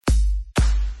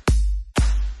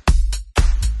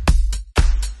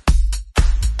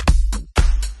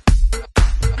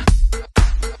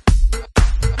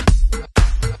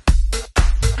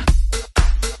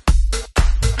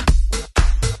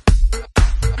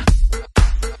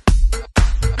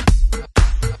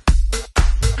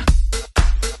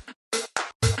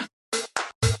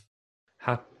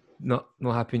No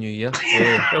Happy New Year.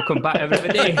 Welcome back,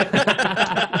 everybody.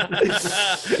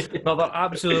 Another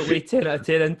absolutely 10 out of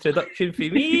 10 introduction for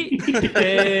me.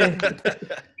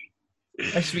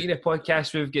 This week in the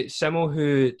podcast, we've got Simo,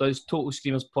 who does Total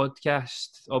Screamers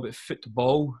podcast all about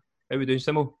football. How are we doing,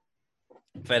 Simo?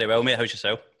 Very well, mate. How's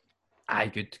yourself? Aye,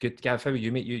 good. Gav, how are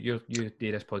you, mate? You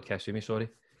do this podcast with me, sorry.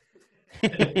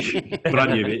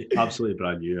 Brand new, mate. Absolutely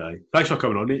brand new, aye. Thanks for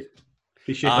coming on, mate.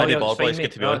 Appreciate it. It's fine,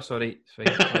 good to be on. Sorry, it's fine.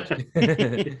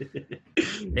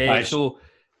 So,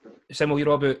 Simo, you're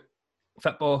all about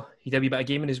football. You did a wee bit of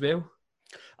gaming as well?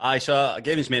 Aye, so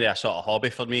gaming's mainly a sort of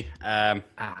hobby for me.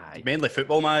 Mainly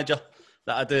Football Manager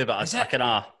that I do, but I kind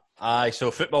of... Aye, so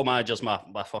Football Manager's my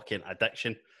fucking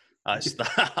addiction. That's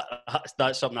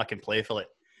something I can play for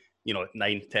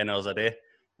 9-10 hours a day.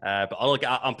 But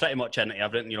I'm pretty much into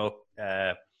everything,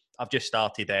 I've just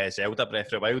started Zelda Breath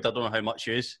of the Wild. I don't know how much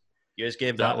use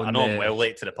games that. I know I'm well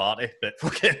late to the party, but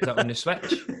fucking... Is that on the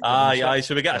Switch? Aye,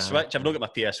 so we got a Switch. I've not got my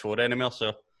PS4 anymore,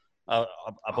 so I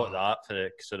bought that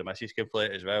so the missus can play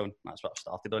it as well, and that's what I've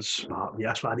started on. Smart, yeah,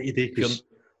 that's what I need to do.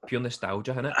 Pure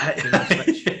nostalgia,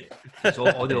 innit? It's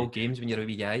all the old games when you're a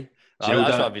wee guy.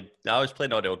 That's what I was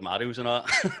playing all the old Marios and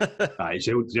that. Aye,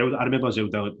 Zelda. I remember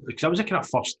Zelda because that was a kind of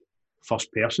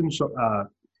first person sort of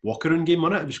walk around game,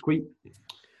 wasn't it? It was quite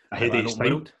ahead of its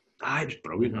time. Aye, it was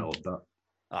brilliant. I loved that.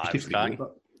 It was cracking.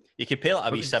 You can pay like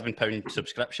a wee £7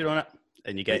 subscription on it,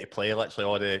 and you get to play literally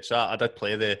all the. So I did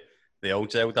play the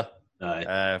old Zelda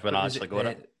when I actually got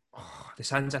it. The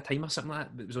Sands of Time or something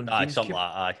like that. It was on. Aye, something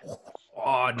like that.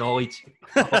 Oh, knowledge.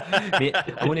 Mate,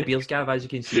 I'm on the Beers, Gav, as you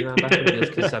can see, man. Back on the Beers,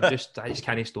 because I just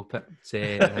can't stop it.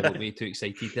 I got way too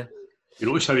excited there. You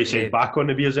notice how he said back on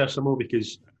the Beers there, Simo,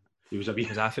 because he was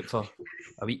off it for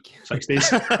a week. 6 days.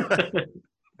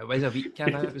 It was a week,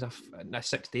 Gav. It was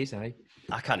 6 days, aye.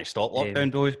 I can't stop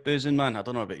lockdown boozing, man. I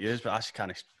don't know about you, but I just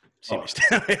can't seem to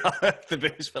stay away the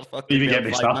booze for fucking even get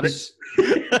me 5 minutes.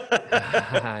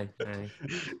 Aye.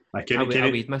 I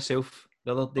weighed myself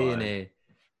the other day and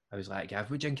I was like, Gav,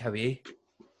 we drink away.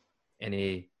 And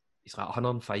he's like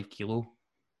 105 kilo.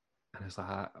 And I was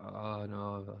like, oh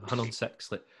no,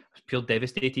 106. Like, I was pure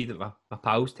devastated that my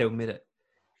pals tell me that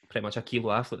pretty much a kilo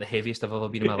off, like the heaviest I've ever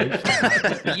been in my life.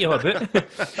 What you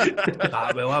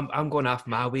about? Well, I'm going off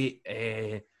my weight.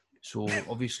 So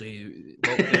obviously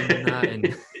lockdown and that,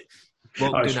 and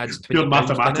lockdown adds 20 pure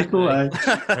mathematical, aye.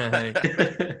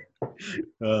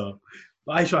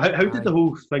 So how did the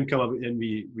whole thing come about in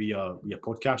your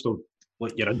podcast, or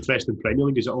like your interest in Premier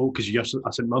League? Is it all because you're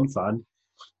a St Mirren fan?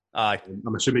 Aye.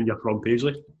 I'm assuming you're from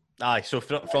Paisley. Aye, so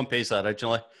from Paisley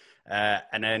originally.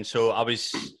 And then so I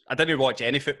didn't watch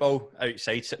any football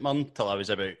outside St Mirren till I was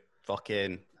about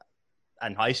fucking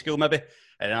in high school maybe,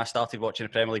 and then I started watching the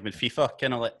Premier League when FIFA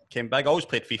kind of like came big. I always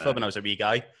played FIFA when I was a wee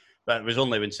guy, but it was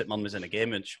only when St Mirren was in the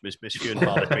game, which was few and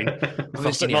far between. I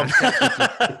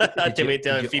had to wait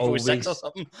till FIFA was 6 or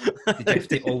something. Did you have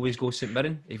to always go St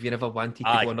Mirren if you never wanted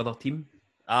to go another team?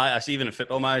 Aye, I see. Even a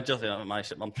Football Manager, my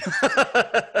St Mirren.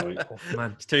 Oh,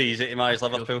 man, it's too easy to manage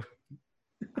Liverpool.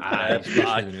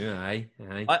 Aye.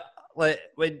 When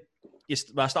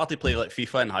I started playing like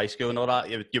FIFA in high school and all that,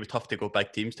 you would have to go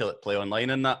big teams to like play online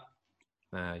and that.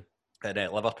 Aye.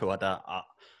 And Liverpool had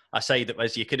a side that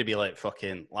was, you could be like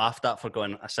fucking laughed at for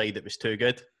going a side that was too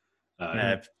good.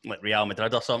 Like Real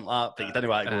Madrid or something like that, but you didn't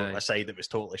want to go a side that was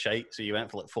totally shite, so you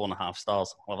went for like 4.5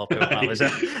 stars. Liverpool, that was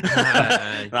it.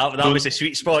 that was the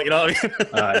sweet spot, you know what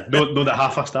I mean? No, the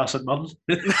half a star St Mirren.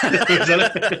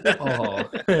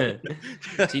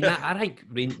 See, that, I think,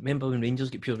 remember when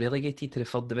Rangers get pure relegated to the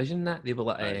 3rd division, that they were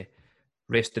like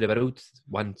rest of the world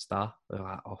 1 star. They were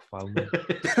like, oh wow.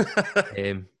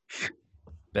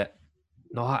 But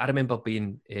no, I remember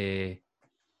being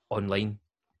online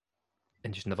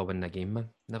and just never winning a game, man.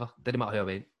 Never. Didn't matter who I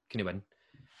went. Couldn't win.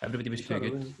 Everybody was too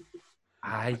good.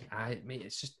 Aye, mate.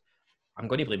 It's just... I'm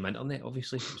going to blame internet,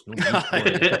 obviously. It's no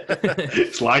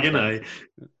Slagging, aye.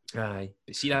 Aye.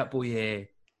 But see that boy,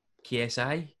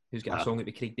 KSI, who's got a song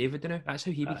with Craig David in it? That's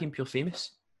how he became pure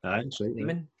famous. Aye, that's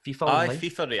right. FIFA online.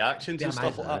 FIFA reactions and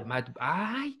stuff like that.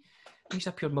 Aye. He's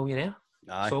a pure millionaire.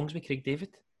 Aye. Songs with Craig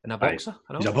David. And a boxer.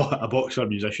 I know. He's a boxer,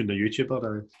 musician, a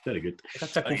YouTuber. Very good. He's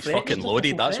fucking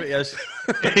loaded, that's what he is.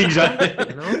 Exactly.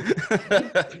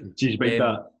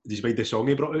 Despite the song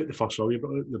he brought out, the first song he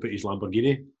brought out about his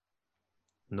Lamborghini.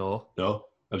 No. It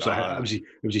was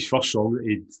his first song that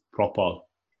he'd proper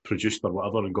produced or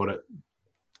whatever and got it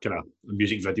kind of a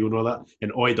music video and all that.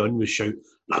 And all he done was shout,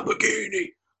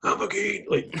 Lamborghini!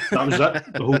 Like, that was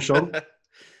it, the whole song.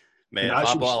 Mate, if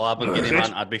I bought a Lamborghini,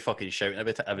 man, I'd be fucking shouting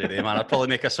about it every day, man. I'd probably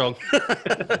make a song.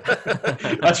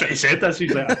 That's what he said.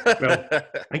 He's like, well, I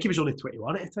think he was only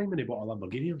 21 at the time when he bought a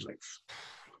Lamborghini. I was like,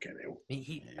 fucking hell.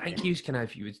 I think he was kind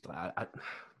of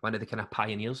one of the kind of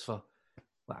pioneers for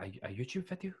like a YouTube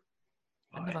video.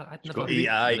 I'd never he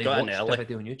got in early.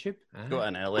 Video on YouTube. Got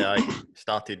in early. I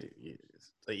started,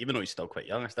 like, even though he's still quite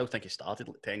young, I still think he started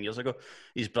like 10 years ago.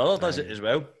 His brother does it as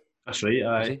well. That's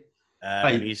right.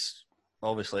 And he's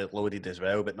obviously loaded as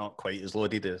well, but not quite as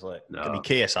loaded as like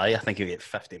KSI. I think he'll get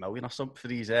 50 million or something for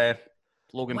his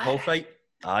Logan Paul fight.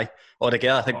 Aye, or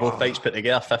together. I think both fights put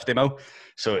together 50 mil.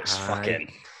 So it's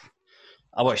fucking.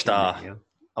 I watched a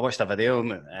video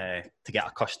to get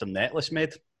a custom necklace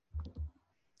made.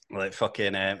 Like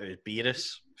fucking it was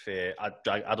Beerus. I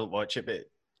don't watch it, but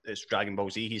it's Dragon Ball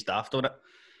Z. He's daft on it.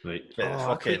 Right.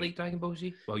 I quite like Dragon Ball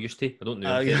Z. Well, I used to. I don't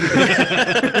know.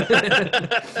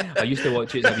 I used to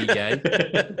watch it as a wee guy.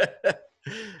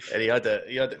 And he had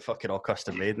it fucking all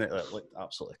custom made, and it looked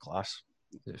absolutely class.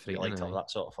 He liked to have that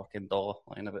sort of fucking dollar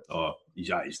lying about. Oh,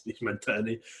 he's minted, isn't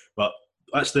he? But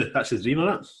that's the dream,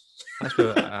 isn't it? That's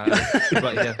what.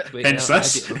 Hence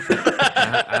this.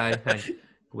 Aye.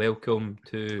 Welcome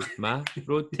to my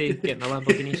road to getting a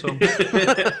Lamborghini song.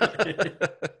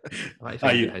 I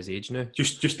think at his age now.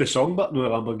 Just the song, but no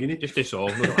Lamborghini. Just the song,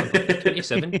 no Lamborghini.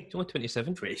 27. It's only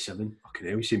 27. 27. Fucking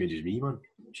hell, you same age as me, man.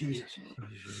 Jesus.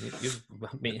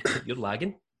 You're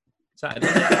lagging. Is that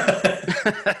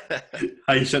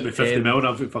it? You sent me 50 mil and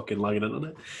I've been fucking lagging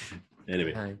internet.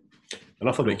 Anyway,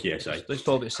 enough about KSI. Let's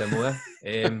talk about similar.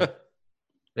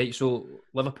 Right, so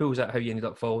Liverpool, is that how you ended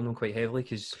up following them quite heavily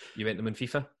because you went them on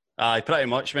FIFA? Aye, pretty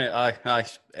much, mate. Aye.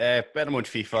 Went them on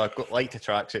FIFA. Liked the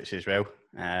tracksuits as well.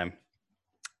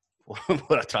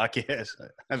 What a trackie it is.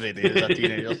 Every day as a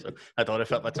teenager, so I don't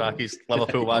fit my trackies.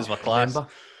 Liverpool ones were class. So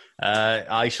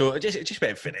it just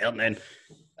went from there, and then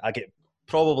I get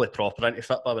probably proper into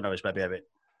football when I was maybe about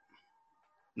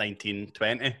 19,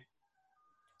 20.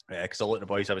 Because a lot of the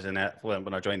boys I was in it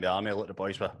when I joined the army, a lot of the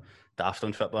boys were daft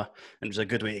on football, and it was a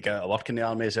good way to get out of work in the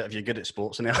army. Is it if you're good at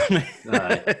sports in the army?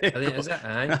 Aye, is it?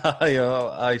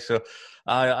 Aye. So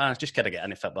I just kind of get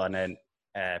into football, and then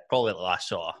probably the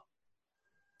last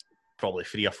probably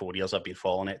 3 or 4 years I've been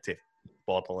following it to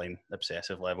borderline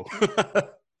obsessive level.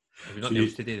 Have you not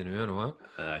used to do the new one?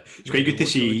 It's quite good to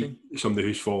see somebody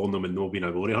who's following them and not being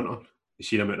a glory hunter. You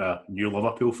see them at the new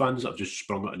Liverpool fans that have just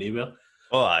sprung out of nowhere.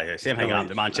 Oh, aye, same thing happened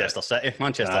to Manchester City.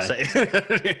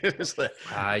 City.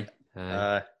 Aye.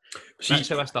 That's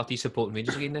how I started supporting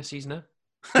Rangers again this season now.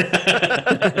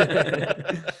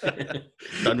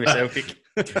 Done with Celtic.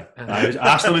 I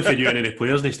asked them if they knew any of the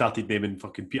players and they started naming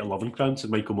fucking Peter Lovencrantz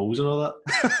and Michael Moles and all that.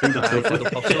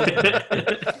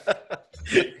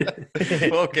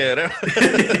 Okay, right.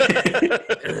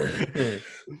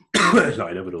 No,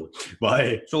 I never know.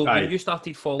 But, so when you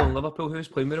started following Liverpool, who was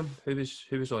playing with them?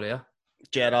 Who was all there?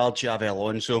 Gerrard, Xavi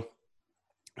Alonso.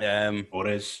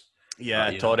 Torres.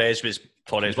 Yeah, Torres was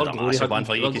a massive one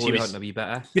for you because he was a wee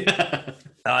bit.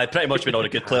 Pretty much when all the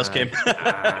good players came.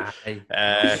 Quite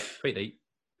right.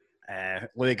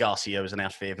 Louis Garcia was an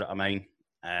favourite of mine.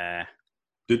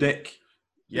 Dudek.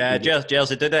 Yeah,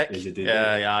 Jerzy Dudek.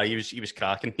 Yeah, he was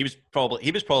cracking. He was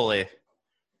probably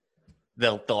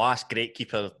the last great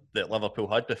keeper that Liverpool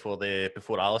had before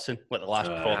Alisson, like the last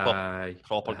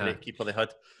proper great keeper they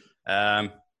had.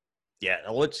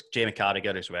 Loads Jamie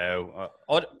Carragher as well.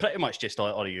 Pretty much just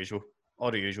all the usual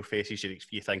faces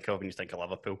you think of when you think of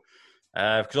Liverpool.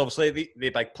 Because obviously the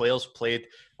big players played.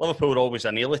 Liverpool were always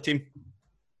an early team,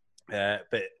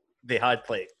 but they had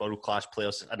like world class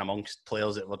players and amongst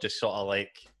players that were just sort of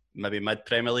like maybe mid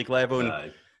Premier League level.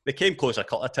 And they came close a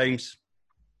couple of times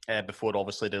before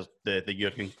obviously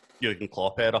the Jurgen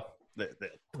Klopp era. That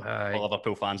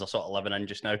Liverpool fans are sort of living in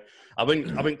just now. I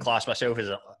wouldn't class myself as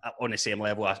on the same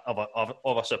level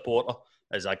of a supporter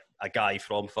as a guy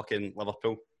from fucking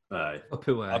Liverpool.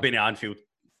 I've been to Anfield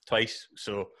twice,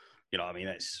 so you know what I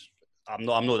mean. I'm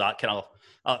not that kind of.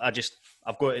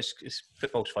 I've got it's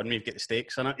football's fun when you get the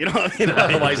stakes in it. You know what I mean?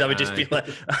 Otherwise, I would just be like,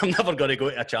 I'm never going to go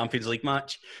to a Champions League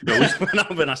match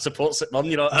when I support St.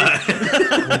 You know what I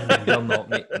mean? You're not,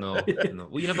 mate. No.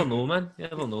 Well, you never know, man. You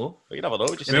never know.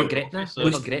 Just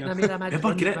Gretna made a mad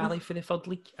rally for the third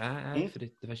league. For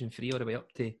the Division 3 all the way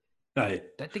up to. Did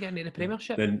they get into the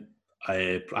Premiership? Then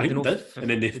I think they did, and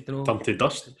then they turned to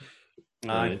dust.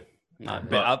 But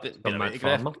I've been to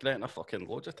Gretna fucking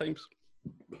loads of times.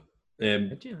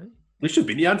 Did you? At least you've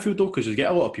been to Anfield though, because you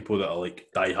get a lot of people that are like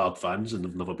die-hard fans and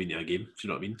they've never been to a game. Do you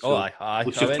know what I mean? So, aye.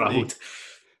 You've travelled. It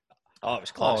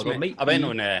was class. I went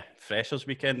on Freshers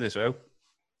weekend as well,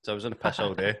 so I was on the piss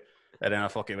all day. And then I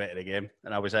fucking went to the game.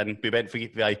 And we went for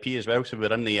VIP as well, so we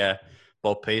were in the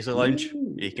Bob Paisley Lounge.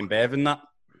 You can bev in that.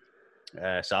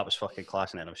 So that was fucking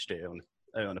class, and then I was straight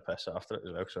out on the piss after it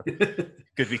as well. So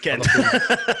good weekend.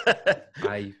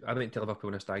 I went to Liverpool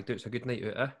on a stag do. It's a good night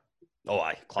out, eh? Oh,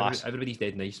 aye, class. Everybody's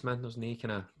dead nice, man. There's no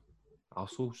kind of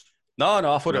arseholes.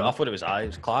 No, I thought it was it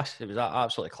was class. It was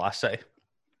absolutely class city.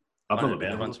 I've never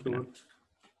been once.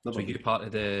 So you're part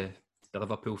of the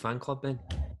Liverpool fan club then?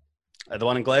 The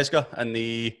one in Glasgow and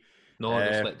the... No,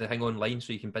 there's like the thing online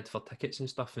so you can bid for tickets and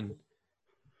stuff. And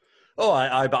oh,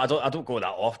 I but I don't go that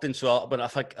often. So, but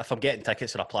if I'm getting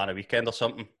tickets and I plan a weekend or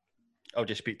something, I'll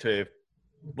just speak to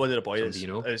one of the boys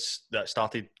that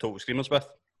started Total Screamers with.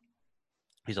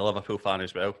 He's a Liverpool fan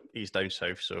as well. He's down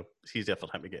south, so it's easier for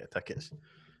him to get the tickets.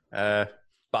 But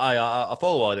I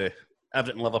follow all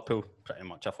everything Liverpool pretty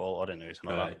much. I follow all the news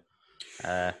and all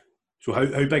that. So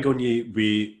how big on you?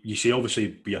 You say obviously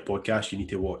be a podcast, you need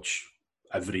to watch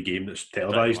every game that's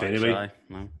televised anyway.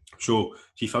 No. So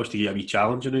if I was to get a wee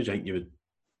challenge on it, I think you would.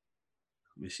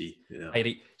 Let me see. Yeah.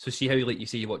 Right. So see how like you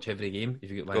say you watch every game. If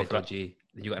you got you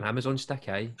got an Amazon stick,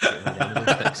 aye.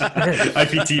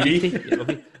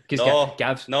 IPTV. No,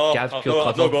 Gav's I've not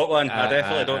got one. I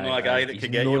definitely don't know a guy that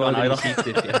could get you one either.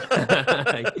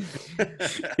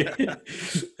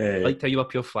 I'd like to tell you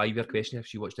up your 5-year question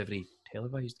if you watched every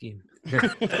televised game.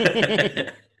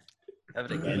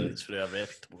 Every game that's through a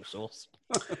reputable source.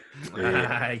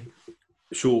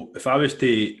 So if I was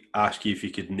to ask you if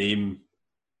you could name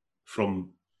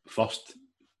from 1st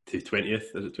to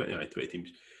 20th, is it 20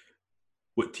 teams,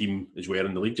 what team is where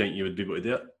in the league, do you think you would be able to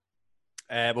do it?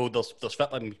 Well, there's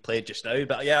Finland played just now,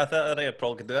 but yeah, I think I'd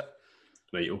probably could do it.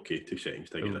 Right, okay, 2 seconds.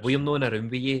 We're not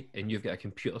around with you, and you've got a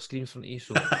computer screen in front of you,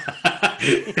 so...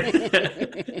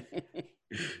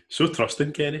 So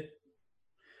trusting, Kenny.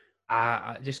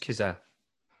 Just because I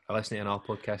listen to an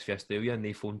podcast for Australia, and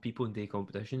they phone people and do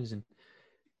competitions, and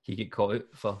you get caught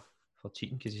out for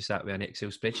cheating because you sat with an Excel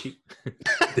spreadsheet.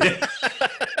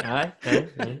 Aye.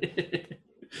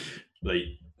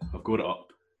 Right, I've got it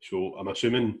up. So I'm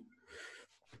assuming...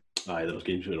 Aye, there's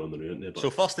games going on the route there.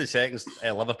 So first and second,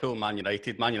 Liverpool, Man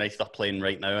United. Man United are playing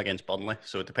right now against Burnley.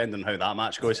 So depending on how that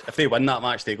match goes, if they win that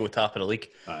match, they go top of the league.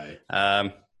 Aye.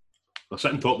 They're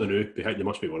sitting top of the new. Behind, they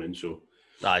must be winning. So.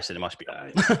 Aye, so they must be.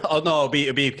 Oh no,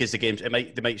 it'll be because the games. They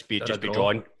might be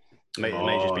drawn. They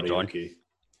might just be drawn. Okay.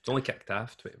 It's only kicked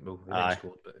off. Well,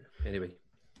 scored, but anyway.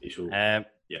 So, yeah.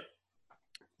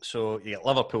 So you get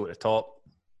Liverpool at the top.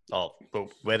 Oh, well,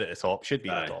 we're at the top. Should be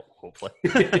at the top, hopefully.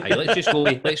 Aye,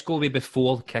 let's go with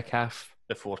before kick-off.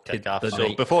 Before kick-off.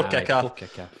 So before kick-off,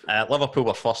 Liverpool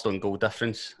were first on goal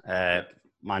difference.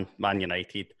 Man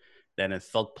United. Then in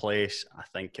third place, I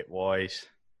think it was...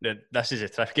 This is a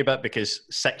tricky bit because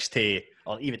 6th to,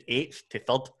 or even 8th to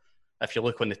 3rd, if you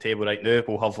look on the table right now,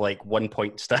 we'll have like 1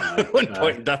 point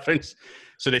point difference.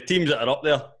 So the teams that are up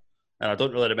there, and I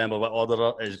don't really remember what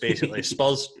order, is basically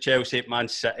Spurs, Chelsea, Man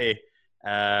City,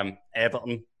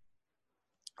 Everton,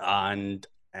 and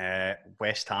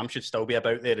West Ham should still be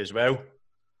about there as well.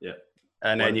 Yeah.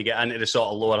 And then you get into the sort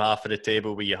of lower half of the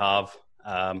table where you have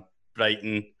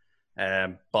Brighton,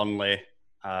 Burnley,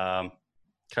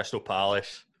 Crystal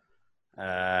Palace,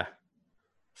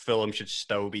 Fulham should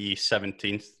still be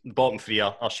 17th. The bottom 3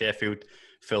 are Sheffield,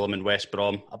 Fulham and West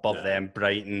Brom. Above them,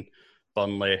 Brighton,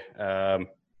 Burnley. Spawn.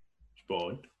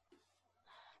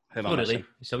 Who am I missing?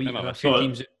 So you have a few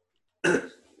teams...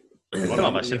 What am I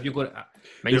missing? If you've got...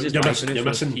 You're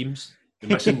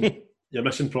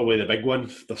missing probably the big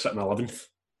one. They're sitting 11th.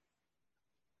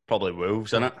 Probably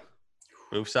Wolves, isn't it?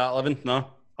 Wolves at 11th, no?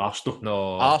 Arsenal.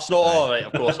 No. Arsenal, right,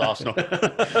 of course, Arsenal.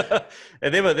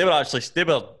 They were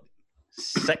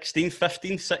 16th,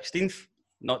 15th, 16th,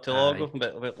 not too long ago,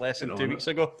 a bit less than 2 weeks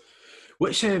ago.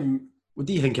 What do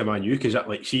you think of Man U? Because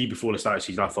see, before the start of the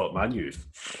season, I thought Man U,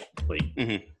 like,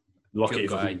 lucky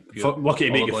to make it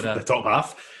the top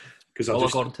half. All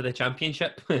according to the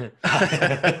Championship. But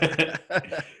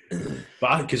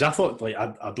because I thought, like,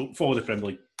 I don't follow the Premier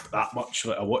League that much.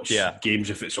 Like, I watch games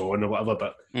if it's on or whatever,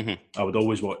 but I would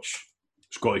always watch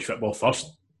Scottish football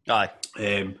first. Aye.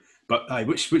 But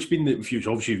which been the views?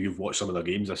 Obviously, you've watched some of their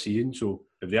games this season. So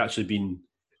have they actually been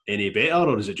any better,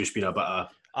 or has it just been a bit of?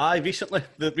 Aye, recently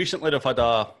they've had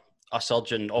a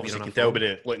surge, and obviously you can tell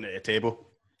by looking at the table,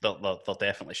 they're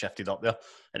definitely shifted up there,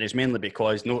 and it's mainly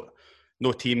because no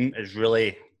team is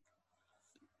really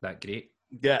that great.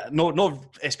 Yeah, no.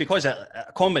 It's because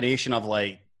a combination of,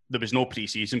 like, there was no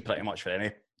pre-season pretty much for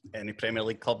any Premier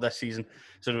League club this season,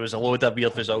 so there was a load of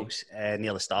weird results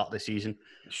near the start of the season.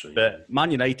 But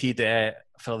Man United,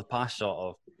 for the past sort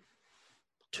of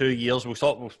 2 years.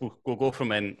 We'll go from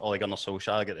when Ole Gunnar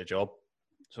Solskjaer get the job.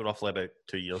 So roughly about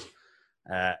 2 years.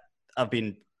 I've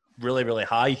been really, really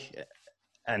high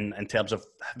in terms of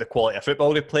the quality of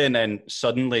football they play, and then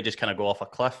suddenly just kind of go off a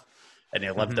cliff, and they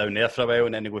live down there for a while,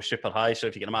 and then they go super high. So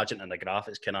if you can imagine in the graph,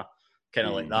 it's kind of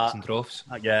like that. And troughs.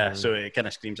 So it kind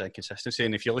of screams inconsistency.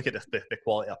 And if you look at the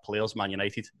quality of players Man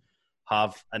United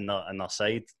have in their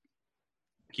side,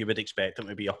 you would expect them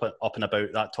to be up and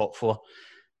about that top four.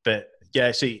 But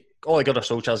yeah, see, Ole Gunnar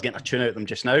Solskjaer's getting a tune out of them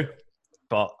just now,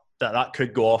 but that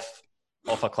could go off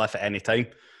a cliff at any time.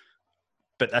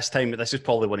 But this is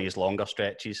probably one of his longer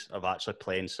stretches of actually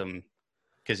playing some,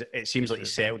 because it seems like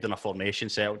he's settled in a formation,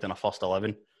 settled in a first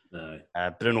 11.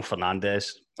 Bruno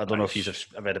Fernandes, I don't know if you've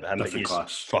read about him, but he's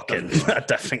fucking a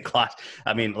different class.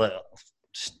 I mean,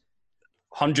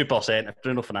 100%, if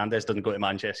Bruno Fernandes doesn't go to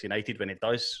Manchester United, when he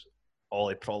does,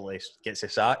 Ole probably gets a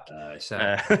sack.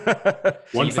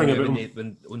 One thing about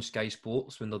when on Sky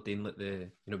Sports, when they're doing like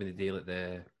when they do like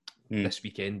this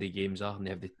weekend the games are, and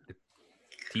they have the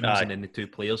teams and then the two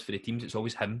players for the teams, it's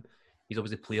always him. He's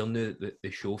always the player now that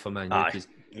they show for Man United.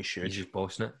 He should. He's just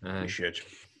bossing it. He should.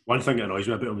 One thing that annoys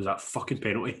me about him is that fucking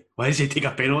penalty. Why does he take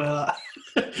a penalty like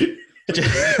that?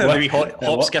 A wee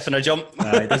hop, skip and a jump.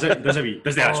 Does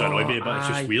it actually annoy me, but it's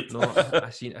just weird. No, I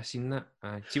seen that.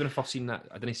 See, when I first seen that,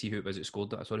 I didn't see who it was that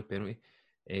scored that. I saw the penalty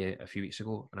a few weeks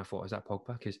ago, and I thought, is that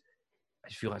Pogba? Because I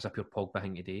just feel like it's a pure Pogba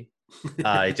thing today.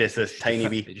 Just a tiny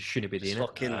wee. It just shouldn't be doing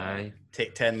it.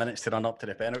 Take 10 minutes to run up to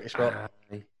the penalty spot.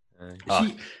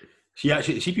 Has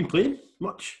he been playing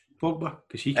much, Pogba?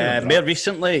 More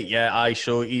recently, yeah.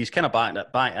 So he's kind of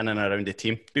back in and around the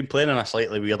team. Been playing in a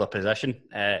slightly weirder position,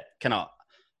 kind of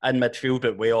in midfield,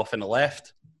 but way off in the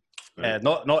left. Right.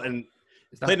 Not in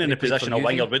playing in the position a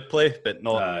winger would play, but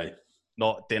not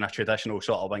doing a traditional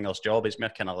sort of winger's job. It's more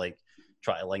kind of like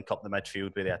try to link up the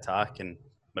midfield with the attack and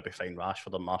maybe find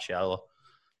Rashford or Martial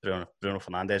or Bruno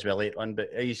Fernandes well later on. But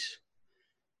he's.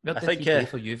 Where did he play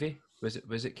for Juve? Was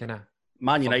it kind of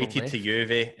Man United to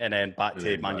Juve and then back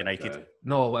to Man United?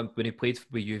 No, when he played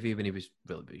with Juve when he was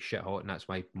really shit hot, and that's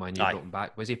why Man United brought him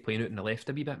back. Was he playing out in the left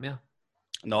a wee bit more?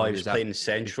 No, he was playing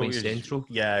central. Central.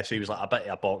 Yeah, so he was like a bit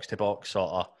of a box to box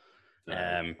sort of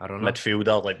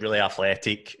midfielder, like really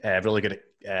athletic, really good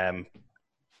at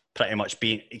pretty much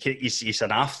being. He's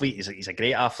an athlete. He's a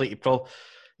great athlete.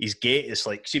 His gait is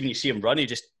like, see when you see him run, he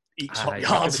just eats up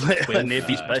yards.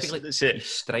 His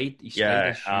stride is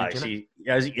huge.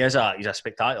 He's a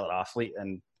spectacular athlete,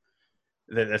 and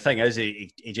the thing is,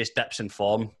 he just dips in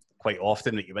form quite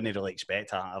often that you wouldn't really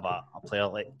expect out of a player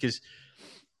like, because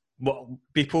what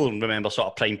people remember sort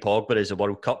of prime Pogba as the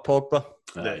World Cup Pogba.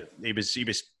 He was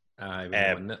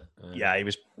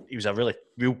a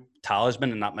real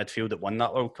talisman in that midfield that won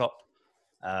that World Cup.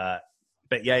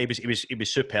 But yeah, he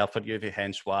was superb for Juve,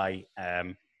 hence why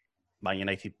Man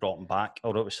United brought him back.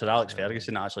 Although it was Sir Alex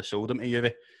Ferguson that actually sold him to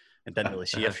Juve and didn't really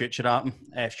see a future for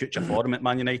him at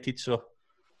Man United. So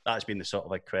that's been the sort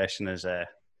of like question: is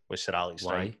was Sir Alex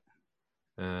right?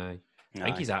 I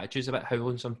think his attitude's a bit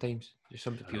howling sometimes. Just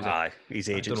something feels like his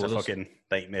agent's a fucking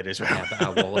nightmare as well. Yeah,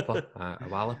 a walloper, a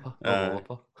walloper.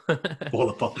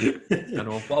 Walloper. I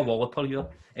know, what a walloper you are.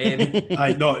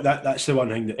 No, that's the one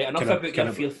thing that. Enough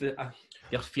about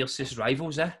your fiercest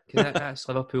rivals, because that's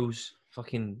Liverpool's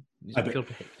fucking. The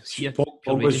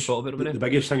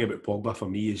biggest thing about Pogba for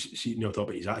me is, talk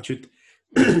about his attitude.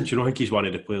 Do you not think he's one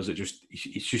of the players that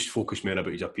he's just focused more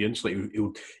about his appearance? Like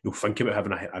he'll think about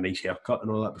having a nice haircut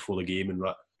and all that before the game, and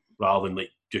rather than like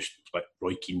just like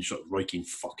Roy Keane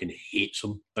fucking hates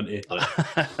him, doesn't he? Like,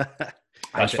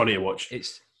 that's funny to watch.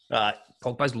 It's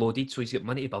Pogba's loaded, so he's got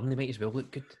money to burn. He might as well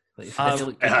look good. Like, if you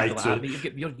look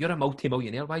good, you're a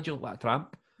multi-millionaire. Why do you look like a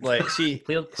tramp? Like,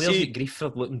 players get grief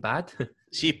for looking bad.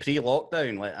 See,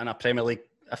 pre-lockdown, like in a Premier League,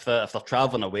 if they're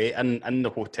travelling away in the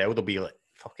hotel, there'll be like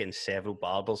fucking several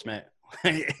barbers, mate.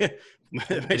 The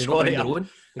majority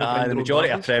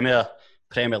of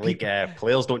Premier League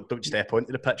players don't step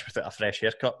onto the pitch without a fresh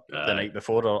haircut the night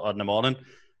before or in the morning.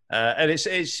 And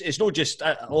it's not just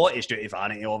a lot is due to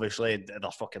vanity. Obviously,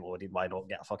 they're fucking loaded. Why not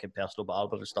get a fucking personal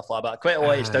barber and stuff like that? But quite a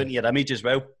lot is down to your image as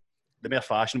well. The more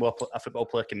fashionable a football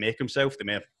player can make himself, the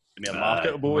more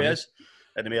marketable he is,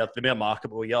 and the more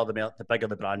marketable you are, the bigger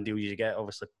the brand deals you get.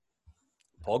 Obviously,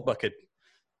 Pogba could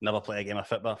never play a game of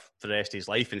football for the rest of his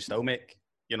life and still make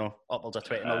upwards of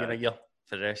 20 million a year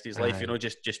for the rest of his life.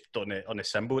 Just on the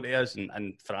symbol that he is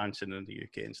in France and in the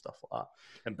UK and stuff like that.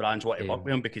 And brands want to work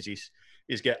with him because he's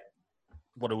got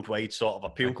worldwide sort of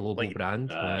appeal, a global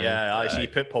brand. I see. You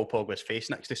put Paul Pogba's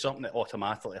face next to something that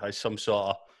automatically has some sort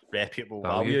of reputable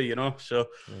value, So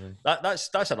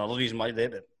that's another reason why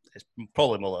it's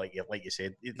probably more like you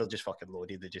said, they're just fucking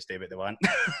loaded. They just do what they want.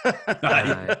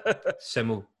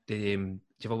 Simo, do you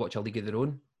ever watch A League of Their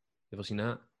Own? You ever seen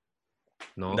that?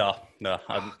 No.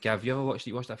 Gav, you ever watched it?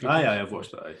 You watched that? I've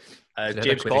watched that.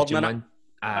 James Corden in it.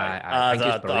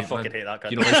 I fucking hate that guy.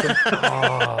 Do you know like him?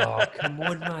 Oh, come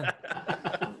on, man.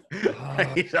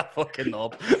 He's a fucking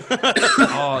knob.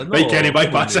 Oh, no. Right, Kenny,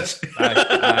 bypass us. No.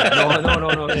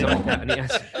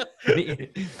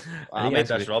 I made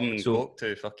this rum and coke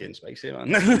too fucking spicy,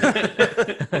 man.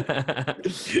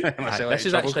 This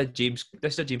is actually a James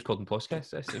Corden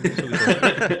podcast.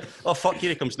 Oh fuck, here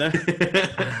he comes now.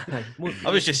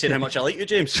 I was just saying how much I like you,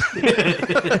 James.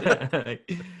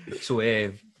 So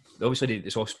obviously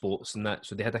it's all sports and that.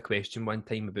 So they had a question one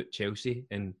time about Chelsea,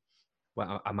 and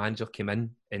a manager came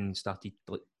in and started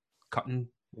like cutting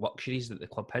luxuries that the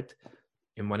club had,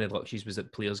 and one of the luxuries was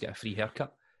that players get a free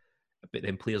haircut, but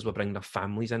then players were bringing their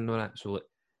families in on it. So like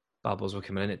barbers were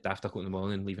coming in at daft o'clock in the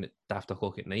morning and leaving at daft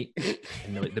o'clock at night,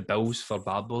 and like the bills for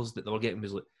barbers that they were getting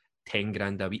was like 10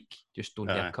 grand a week just on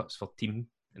haircuts for team,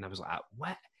 and I was like,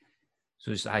 what?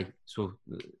 So so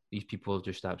these people are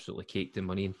just absolutely caked in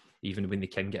money, and even when they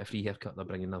can get a free haircut, they're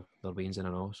bringing their wains in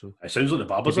and all. So it sounds like the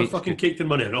barbers are fucking caked in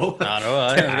money and all. I know.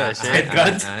 I was going to say.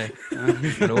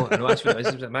 I know. That's what it was.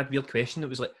 It was a mad weird question. It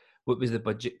was like, what was the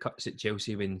budget cuts at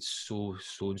Chelsea when so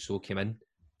and so came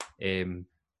in,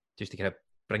 just to kind of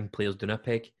bring players down a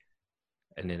peg,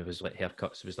 and then it was like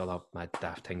haircuts. It was other mad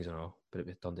daft things and all, but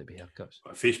it turned out to be haircuts.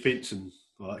 Face paints and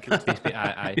all that kind of face paint.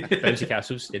 Bouncy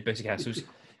castles. They had bouncy castles.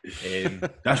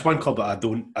 That's one club that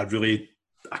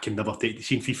I can never take.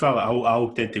 Seeing FIFA,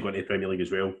 I'll tend to go into the Premier League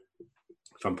as well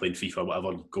if I'm playing FIFA or whatever,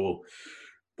 and go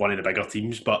one of the bigger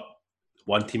teams. But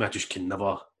one team I just can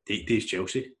never take to is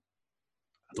Chelsea.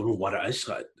 I don't know what it is,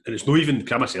 and it's not even.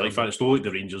 I'm a Celtic fan. It's not like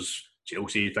the Rangers,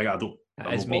 Chelsea thing.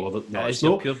 It's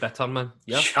not pure bitter, man.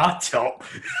 Yeah. Shut up.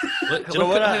 Look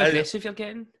how aggressive you're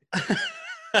getting.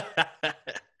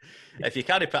 If you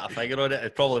can't put a finger on it,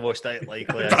 it's probably most likely.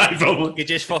 You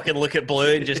just fucking look at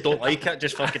blue and just don't like it.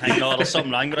 Just fucking hang on. There's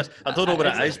something wrong with us. I don't know what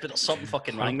it is, but there's something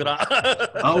fucking wrong with that.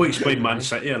 That'll explain Man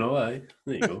City and all that.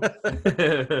 There you go.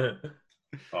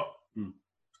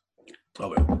 Oh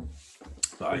well.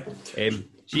 Aye.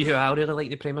 See who I really like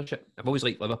the Premiership? I've always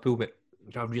liked Liverpool, but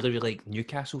I really like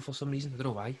Newcastle for some reason. I don't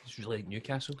know why. I just really like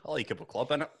Newcastle. I like a club,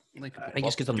 innit? I think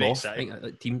it's because they're north. I think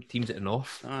like teams at the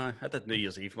north. I did New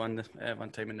Year's Eve one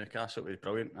time in Newcastle. It was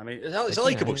brilliant. I mean, it's a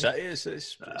likeable city.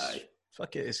 It's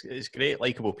great,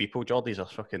 likeable people. Geordies are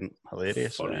fucking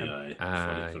hilarious. Funny.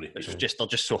 They're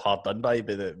just so hard done by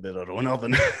the owner.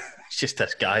 Than it's just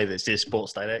this guy that's just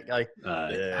sports direct guy.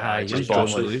 He's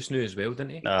John Lewis now as well,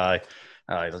 didn't he?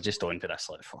 They're just on for this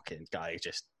like fucking guy who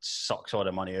just sucks all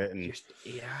the money out and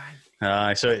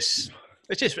so it's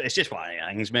just one of the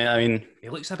things, mate. I mean, he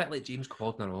looks a bit like James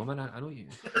Corden and all, man. I know you.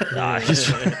 That's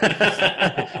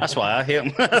why I hate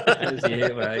him.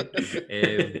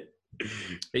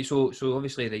 Right, so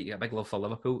obviously, right, you got a big love for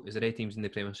Liverpool. Is there any teams in the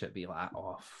Premiership be like,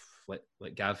 like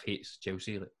Gav hates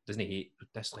Chelsea? Like, doesn't he hate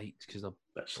dislikes because they're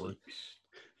dislikes?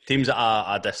 Teams that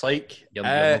I dislike. You're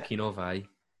not keen of, aye.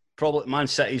 Probably Man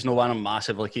City's no one I'm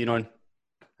massively keen on.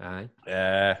 Aye.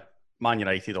 Man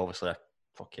United, obviously,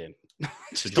 fucking.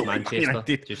 Just Manchester.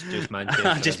 Just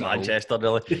Manchester. Just Manchester,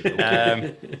 really.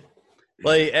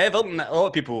 Like Everton, a lot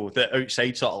of people that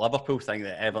outside sort of Liverpool think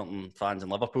that Everton fans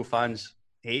and Liverpool fans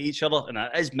hate each other, and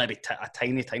it is maybe a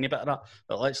tiny bit of that.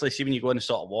 But literally, see when you go and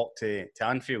sort of walk to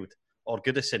Anfield or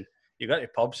Goodison, you go to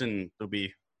pubs and there'll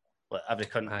be like every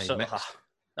country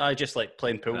just like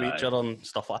playing pool with each other and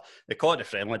stuff like that. They call it the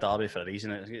friendly derby for a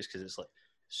reason. It's because it's like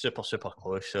super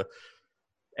close. So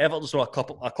Everton's not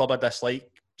a club I dislike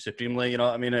supremely. You know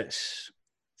what I mean?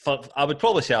 I would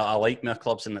probably say I like more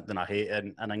clubs than I hate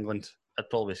in England. I'd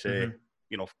probably say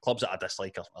clubs that I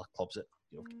dislike are clubs that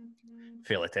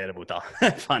fairly terrible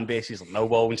fan bases like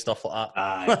Millwall and stuff like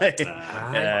that.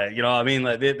 You know what I mean?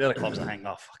 Like they're the clubs I think,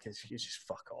 oh fuck, you just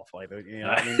fuck off. Why don't you? You know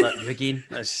what I mean? Like, you again,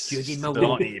 Millwall. They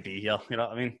don't need to be here. You know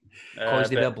what I mean? Because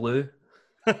they wear blue.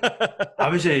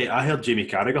 I heard Jamie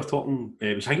Carragher talking.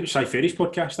 I think it was Cy Ferry's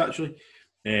podcast actually,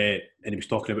 and he was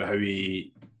talking about how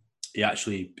he was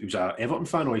an Everton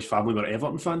fan, or his family were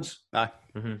Everton fans. Aye.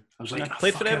 I was like,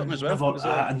 played for Everton as well.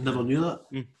 I never knew that.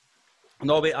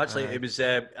 No, but actually, it was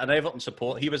an Everton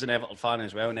support. He was an Everton fan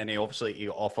as well, and then he got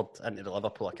offered into the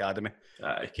Liverpool academy.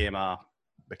 Became a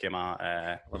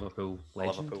Liverpool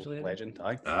legend.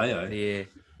 Aye.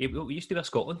 He used to be a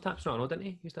Scotland taps, didn't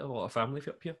he? He used to have a lot of family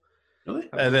up here. Really?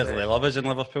 They love us in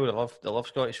Liverpool. They love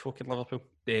Scottish folk in Liverpool.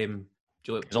 Do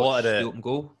you watch a lot of the open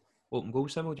goal,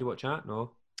 Simo? Do you watch that?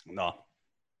 No.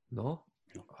 No.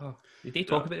 They do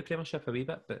talk about the Premiership a wee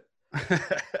bit, but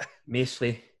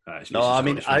mostly. No, I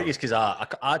mean, I think it's because I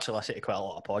actually listen to quite a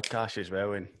lot of podcasts as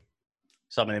well, and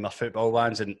some of them are football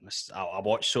ones, and I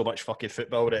watch so much fucking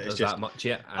football that it's just that much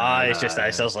yet.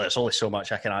 It's only so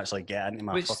much I can actually get into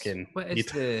my fucking. What is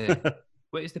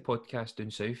the podcast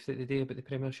down south that they do about the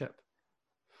Premiership?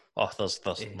 Oh, there's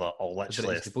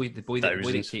literally the boy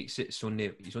that takes it. He's on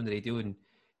the radio, and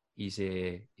he's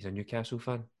a Newcastle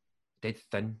fan, dead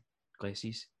thin,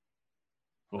 glasses.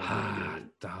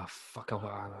 Fuck!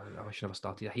 I wish I never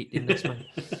started. I hate doing this, man.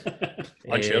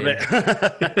 Unsure, mate.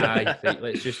 Aye, right,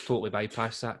 let's just totally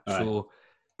bypass that. Aye. So,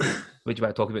 what do you want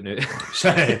to talk about now?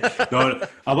 No,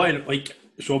 I want to,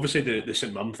 so obviously the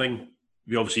St Mirren thing.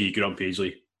 We obviously grew up in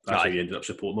Paisley. That's how you ended up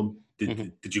supporting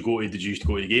them. Did you used to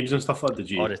go to the games and stuff? Or did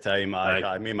you? All the time.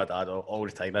 I me and my dad all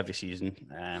the time, every season.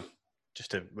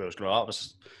 Just to where I was growing up,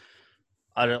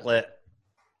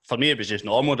 for me, it was just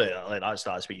normal that that's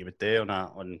what you would do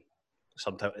at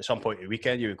some point in the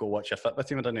weekend you would go watch your football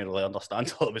team. I didn't really understand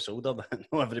until I was older.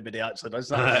 Not everybody actually does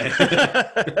that.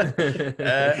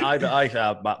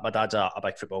 My dad's a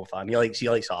big football fan. He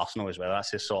likes Arsenal as well.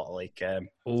 That's his sort of team,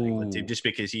 just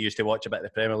because he used to watch a bit of the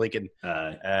Premier League, and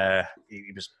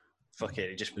he was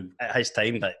fucking just at his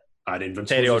time that.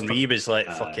 Thierry Henry was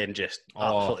fucking just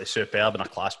absolutely superb and a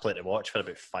class player to watch for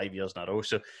about 5 years in a row.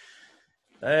 So.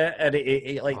 And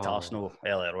he liked Arsenal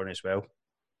earlier on as well.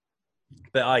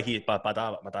 But my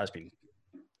dad's been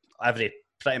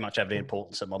pretty much every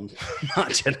important St Mirren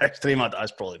match in history. My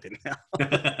dad's probably been there.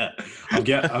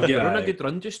 They're on a good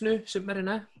run just now, St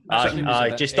Mirren.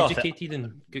 Just educated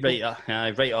and good.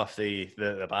 Right off the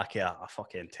back of a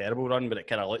fucking terrible run, but it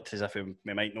kind of looked as if we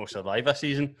might not survive this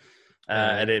season.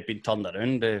 And it had been turned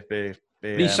around.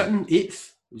 He's sitting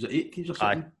 8th. Was it 8th or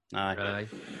something? Aye.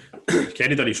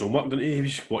 Kenny done his homework, didn't he? He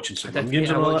was watching some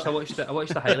games. I watched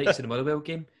the highlights of the Motherwell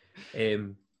game. It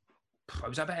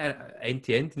was a bit end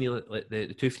to end, like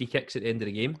the 2 free kicks at the end of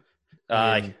the game.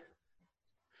 St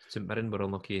Mirren were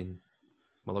unlucky, and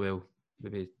Motherwell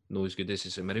maybe not as good as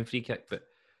the St Mirren free kick, but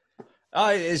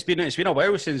it's been a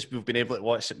while since we've been able to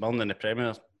watch St Mirren in the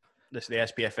Premier, the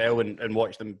SPFL, and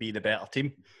watch them be the better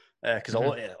team. Because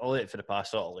all it for the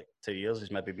past sort of 2 years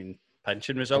has maybe been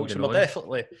pinching results, and we're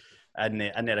definitely in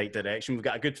the right direction. We've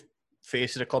got a good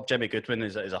face of the club. Jimmy Goodwin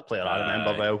is a player I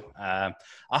remember well.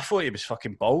 I thought he was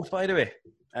fucking bald, by the way,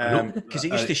 because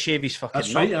he used to shave his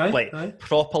fucking nut,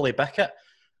 properly bick it.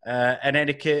 And then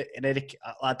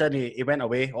he went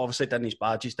away. Obviously, did his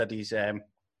badges, did his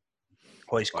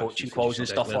coaching quals and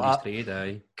stuff like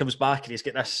that. Comes back and he's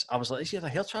got this. I was like, is he had a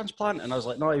hair transplant? And I was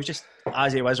like, no, he was just,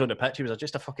 as he was on the pitch, he was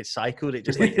just a fucking psycho that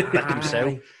just like to dick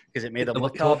himself because it made him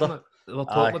look harder. We were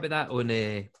talking about that on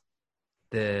the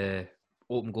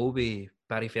open goal with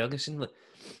Barry Ferguson.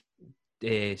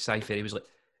 Cy Ferry was like,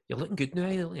 you're looking good now,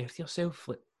 you're looking after yourself.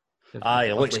 He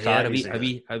looks crap. A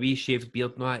wee shaved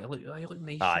beard now. You look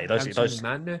nice. He does.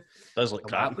 Man now. Does look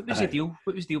crap. What was the deal?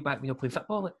 What was the deal back when you were playing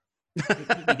football?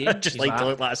 Just like to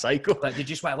look like a psycho. Like, they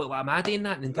just want to look like a mad in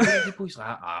that. And then people, he's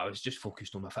like, I was just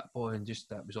focused on my football, and just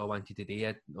that was all I wanted to do. I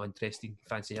had no interesting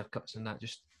fancy haircuts and that.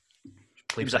 Just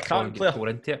play. He was a crap player. More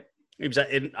into it. He was.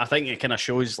 I think it kind of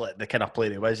shows like the kind of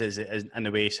player he was is in the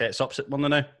way he sets up at Motherwell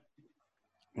now.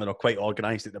 They're quite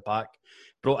organised at the back.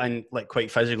 Brought in like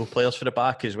quite physical players for the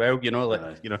back as well. Richie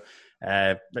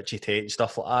Tate and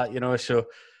stuff like that. So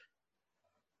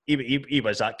he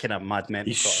was that kind of mad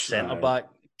mental sort of centre back.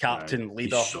 Captain,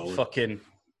 leader, fucking.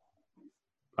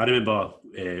 I remember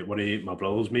one of my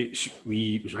brother's mates. I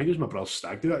think it was my brother's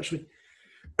stag do actually,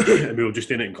 and we were just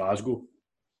doing it in Glasgow.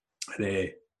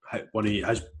 And one of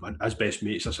his best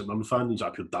mates, a St Mirren fan. He's a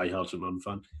pure diehard St Mirren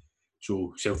fan.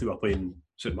 So Celtic were playing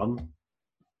St Mirren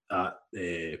at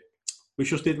what's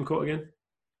your stadium called again?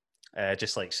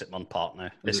 Just like St Mirren Park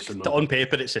now. On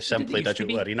paper, it's a simply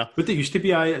digital arena. What it used to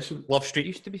be, it's Love Street. It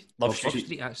used to be Love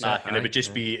Street. And it would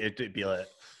just be, it'd be like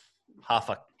half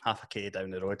a K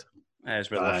down the road. Is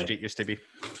where Love Street used to be.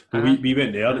 Well, we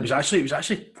went there. It was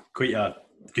actually quite a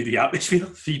good atmosphere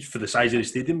for the size of the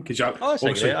stadium because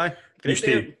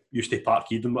used to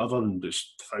Parkhead and whatever, and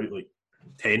it's like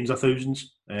tens of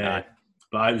thousands. But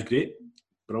it was great,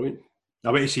 brilliant. I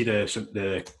went to see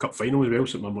the cup final as well.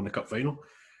 St Mirren won the cup final.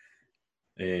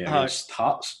 Against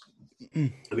Hearts.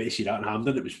 I went to see that in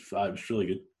Hampden. It was really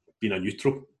good. Being a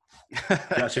neutral.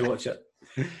 Actually watch it.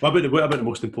 What about the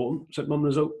most important St Mirren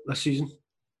result this season?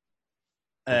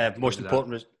 Most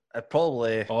important was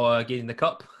probably again in the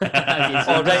cup.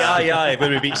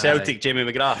 When we beat Celtic, Jamie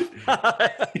McGrath.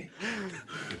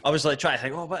 I was like trying to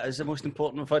think, what is the most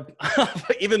important we've had?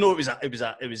 Even though it was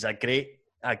a great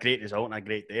result and a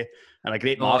great day and a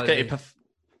great market.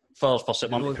 for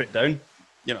someone to put down.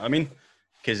 You know what I mean?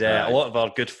 Because a lot of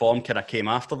our good form kind of came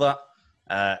after that.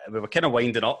 We were kind of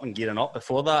winding up and gearing up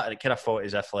before that, and it kind of felt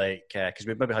as if like because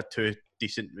we maybe had 2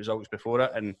 decent results before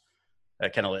it, and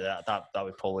kind of like that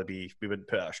would probably be, we wouldn't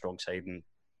put out a strong side and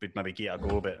we'd maybe get a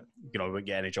go, but we wouldn't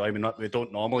get any joy. We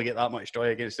don't normally get that much joy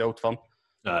against the Old Firm.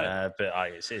 But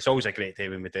it's always a great day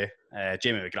when we do.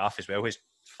 Jamie McGrath as well, who's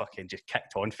fucking just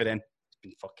kicked on for them.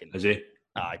 He's been fucking... Is he?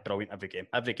 Brilliant every game.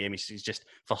 Every game he's just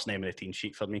first name on the team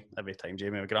sheet for me every time,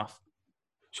 Jamie McGrath.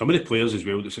 Some of the players as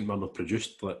well that St Mirren have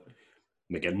produced, like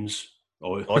McGinns.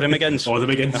 All the McGinns. All the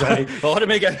McGinns. All the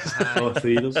McGinns. All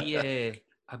 3 of them. Yeah.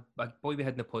 A boy we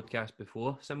had in the podcast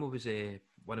before, Simo was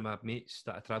one of my mates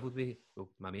that I travelled with. Well,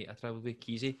 my mate I travelled with,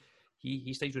 Keezy.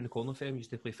 He stayed around the corner for him,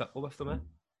 used to play football with them.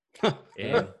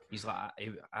 He's like,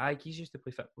 Keezy used to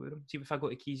play football with him. See, if I go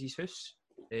to Keezy's house,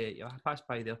 I pass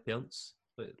by their parents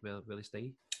where they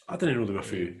stay. I didn't know there were a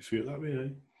few that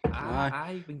way.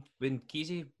 When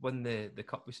Keezy won the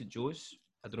cup with St Joe's,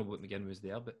 I don't know what McGinn was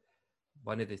there, but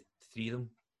one of the 3 of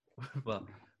them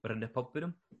were in the pub with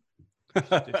him.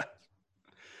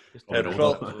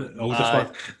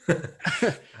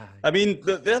 I mean,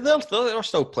 they're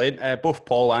still playing. Both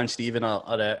Paul and Stephen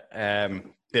are at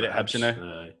they're at Hibs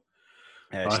now.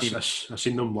 I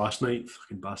seen them last night,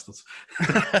 fucking bastards.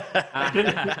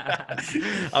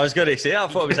 I was going to say, I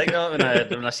thought I was like that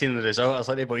when I seen the result. I was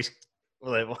like, the boys,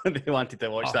 they wanted to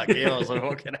watch that game. I was like,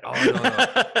 what can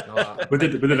I? What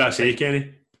did I say,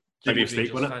 Kenny? Big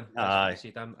mistake, wasn't it?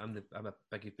 I'm a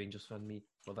big Rangers fan. Me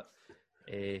love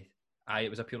it. It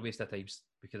was a pure waste of time.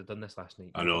 We could have done this last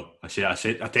night. I know. I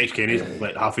text Kenny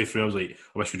like halfway through. I was like,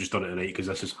 I wish we'd just done it tonight because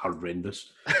this is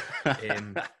horrendous.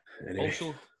 Anyway.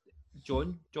 Also,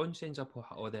 John sends up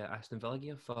all the Aston Villa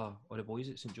gear for all the boys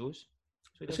at St Joe's.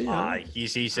 So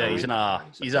he's a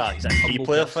key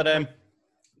player for them.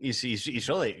 He's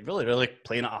really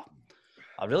playing at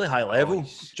a really high level,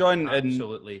 John.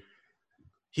 Absolutely. And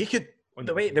he could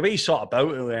the way he sort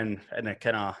about it and the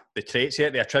kind of the traits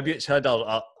the attributes had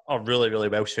are really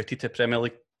well suited to Premier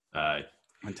League.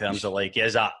 In terms of like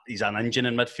he's an engine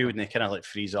in midfield and he kind of like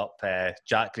frees up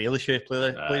Jack Grealish who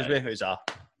plays with, who's a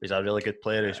really good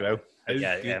player as well. Is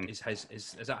that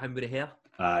him with the hair?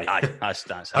 Aye, that's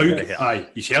him with the hair. Aye,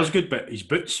 his hair's good, but his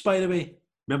boots, by the way.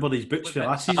 Remember these boots for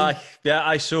last season?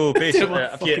 So basically,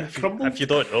 if you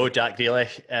don't know, Jack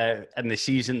Grealish, in the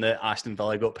season that Aston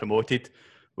Villa got promoted,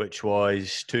 which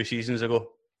was 2 seasons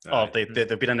ago, they've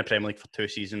been in the Premier League for 2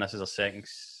 seasons. This is their second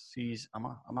season. Am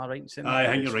I right in saying that? I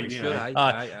think you're right. Sure,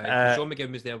 Sean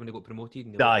McGinn was there when they got promoted.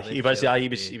 He was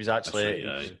actually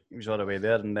he was all the way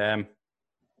there, and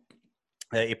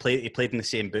he played in the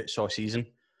same boots all season,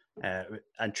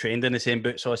 and trained in the same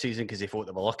boots all season because they thought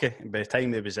they were lucky. And by the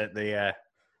time they was at I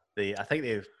think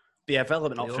they Villa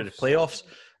went up through the playoffs.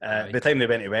 By the time they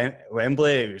went to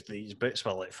Wembley, these boots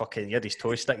were like fucking. He had his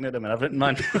toes sticking at them and everything,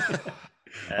 man.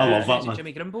 I love that, man. Is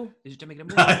it Jimmy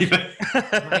Grimble?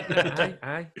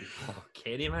 Aye. Oh,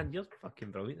 Kenny, man, you're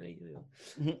fucking brilliant, right?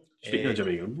 Speaking of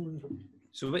Jimmy Grimble.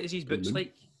 So what is his boots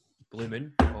like? Blue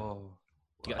Moon.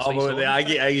 He's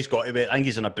got to be. I think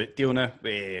he's on a boot deal now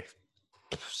with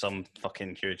some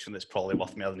fucking huge one that's probably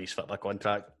worth more than his football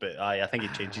contract. But I think he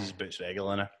changes his boots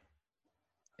regularly now.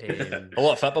 A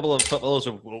lot of footballers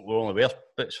will only wear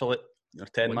boots for like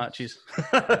 10 matches.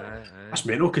 That's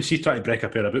mental because he's trying to break a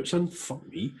pair of boots in. Fuck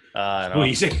me. It's not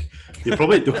easy. They'll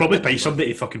probably pay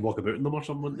somebody to fucking walk about in them or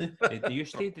something, wouldn't they? Did they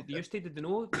used to get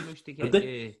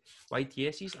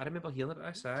YTSs? I remember hearing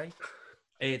about this. That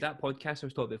podcast I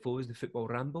was talking about before was the Football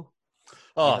Ramble.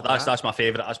 That's my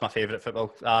favourite. That's my favourite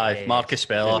football. Marcus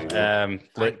Speller,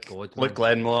 Luke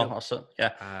Glenmore,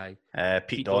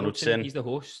 Pete Donaldson. He's the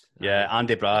host.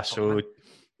 Andy Brasso,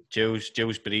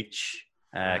 Jules Breach,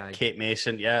 Kate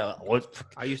Mason. I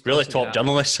used to really top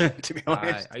journalists. To be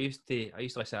honest, I used to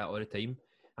listen to that all the time.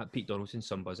 Pete Donaldson's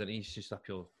some buzz, and he's just I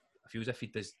feel as if he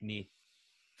doesn't fit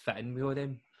in with all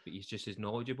them, but he's just as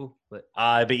knowledgeable. But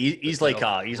he's like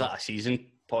a seasoned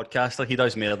podcaster. He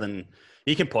does more than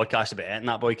he can podcast about anything,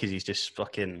 that boy, because he's just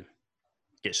fucking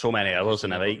gets so many hours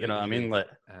in a week. You know what I mean? Like,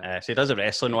 so he does a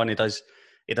wrestling one. He does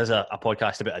a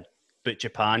podcast about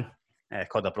Japan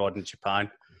called Abroad in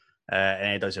Japan,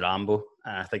 and he does a Rambo.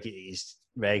 I think he's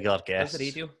regular guest.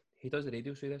 He does the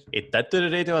radio. So he does. He did do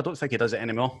the radio. I don't think he does it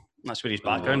anymore. That's where his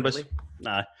background was.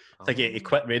 Nah, I think he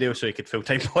quit radio so he could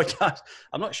full-time podcast.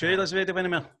 I'm not sure he does radio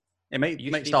anymore. He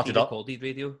might start it up. He recorded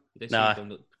radio. He did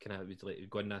kind of like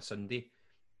go on a Sunday,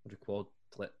 record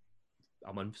like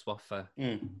a month's worth of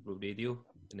radio,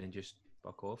 and then just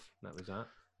fuck off. And that was that.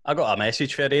 I got a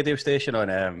message for a radio station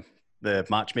on the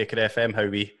Matchmaker FM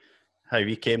how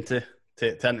we came to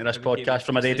to enter this podcast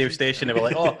from a radio station. They were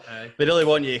like, "Oh, we really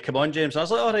want you to come on, James." And I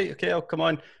was like, "All right, okay, I'll come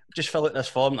on. Just fill out this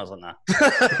form." And I was like, "Nah."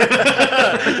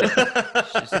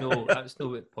 That's no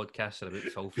what podcasts are about.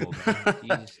 Fill form.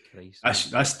 Jesus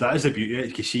Christ. That is the beauty.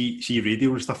 You can see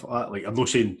radio and stuff like that. Like, I'm not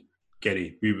saying,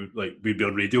 Gary, we'd be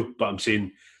on radio, but I'm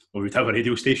saying, well, we'd have a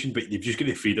radio station, but you've just got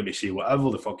the freedom to say whatever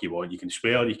the fuck you want. You can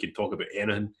swear, you can talk about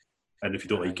anything, and if you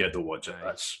don't like it, don't watch it.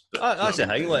 That's the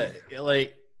thing.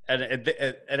 Like at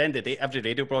the end of the day, every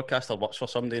radio broadcaster works for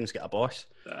somebody and's got a boss,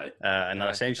 and they're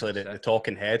essentially the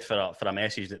talking head for a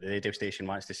message that the radio station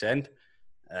wants to send.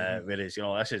 Whereas, you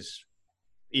know, this is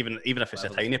even if it's a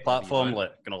tiny platform,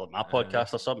 like, you know, like my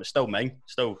podcast or something, it's still mine,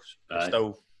 still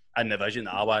in the vision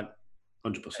that I want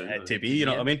 100% to be. You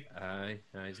know what I mean?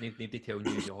 There's nobody telling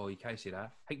you, oh, you can't say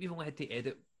that. I think we've only had to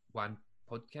edit one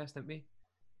podcast, haven't we?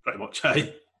 Pretty much,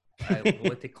 aye. We only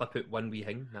had to clip out one wee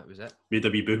thing, that was it. Made a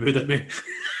wee boo-boo, didn't we?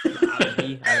 That was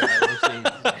me.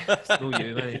 It's no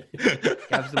you, man.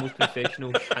 Gav's the most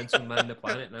professional, handsome man on the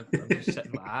planet, and I'm just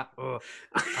sitting like that. Oh,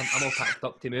 I'm all packed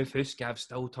up to move house. Gav's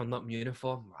still turned up in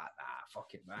uniform. Like,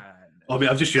 fuck it, man. Oh, mate,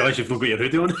 I've just realised you've not got your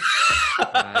hoodie on.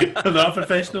 I'm not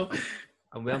professional.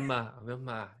 I'm wearing my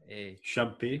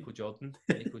champagne Michael Jordan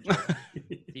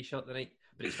t-shirt tonight,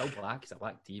 but it's still black. It's a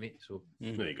black tee, mate. So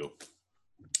there you go.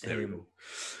 There we go.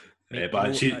 Mate,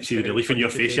 but see the relief in your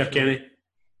face here, Kenny.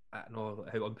 I know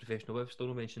how unprofessional we've still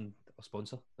not mentioned our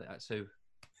sponsor. Like, that's how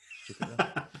stupid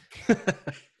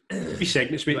that. Wee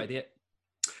segments, mate.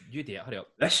 You do it, hurry up.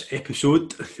 This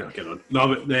episode, get on.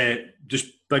 No, but just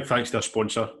big thanks to our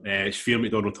sponsor. It's Fear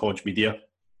McDonald Hodge Media.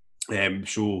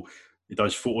 So he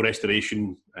does photo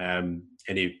restoration,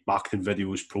 any marketing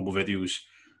videos, promo videos.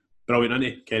 Brilliant,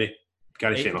 isn't he, Kenny?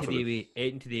 Can't say enough of it.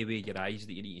 Anything today with your eyes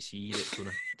that you need to see that's on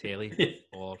a telly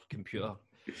or computer.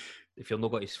 If you're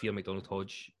not got his Fear McDonald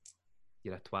Hodge,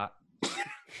 you're a twat.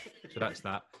 So that's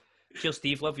that. Cheers,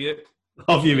 Steve. Love you.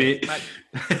 Love you, mate. Back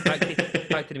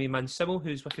to the wee man Simmel,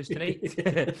 who's with us tonight.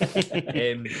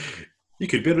 You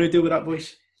could be on radio with that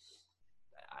voice.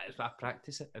 I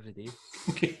practice it every day.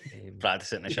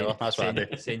 Practice it in the shower. That's what I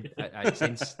do. Send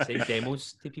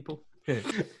demos to people.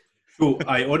 So,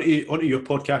 onto your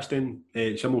podcasting,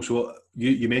 Simmel. So,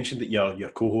 you mentioned that your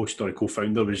co-host or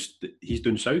co-founder he's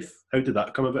doing South. How did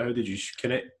that come about? How did you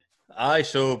connect? Aye,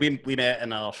 so we met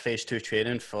in our phase 2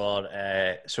 training for.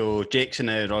 So Jake's in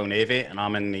the Royal Navy and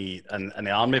I'm in the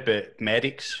army, but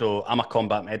medics. So I'm a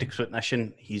combat medics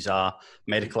technician. He's a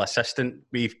medical assistant.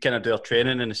 We kind of do our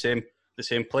training in the same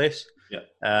place.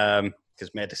 Yeah.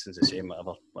 Because medicine's the same,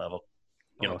 whatever.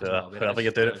 You know, whoever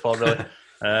you're doing it for, really.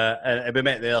 And we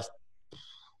met there.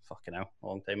 Fucking hell, a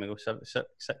long time ago,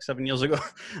 7 years ago.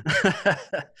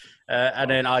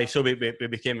 And then so we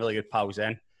became really good pals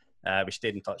then. We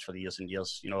stayed in touch for years and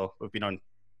years. You know, we've been on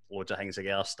loads of things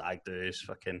together, stag do's,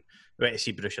 fucking. We went to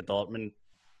see Borussia Dortmund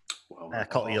a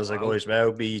couple of years ago as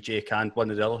well. Me, Jake, and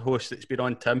one of the other hosts that's been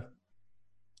on, Tim.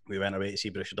 We went away to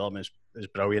see Borussia Dortmund. It was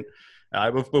brilliant.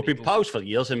 We've been pals for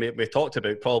years, and we talked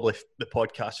about probably the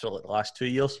podcast for like the last 2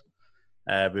 years.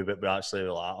 We actually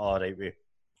were like, all right, we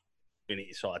need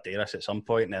to sort of do this at some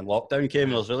point. And then lockdown came,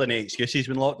 and there's really no excuses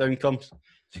when lockdown comes.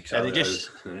 Exactly.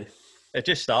 And it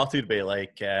just started by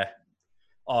like,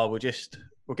 we'll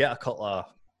get a couple of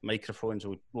microphones,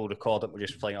 we'll record it, we'll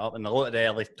just fling it up. And a lot of the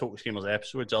early Total Screamers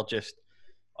episodes are just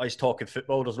us talking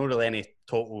football. There's not really any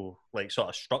total like sort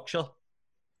of structure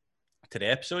to the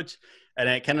episodes. And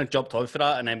then it kind of jumped on for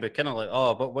that, and then we kind of like,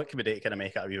 but what can we do to kind of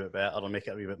make it a wee bit better or make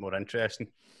it a wee bit more interesting?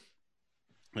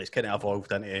 And it's kind of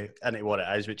evolved into what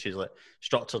it is, which is like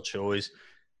structured shows,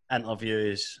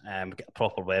 interviews, we get a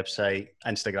proper website,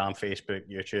 Instagram, Facebook,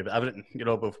 YouTube, everything. You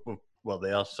know, we're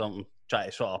there, something, try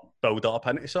to sort of build it up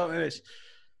into something. It's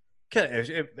kind of,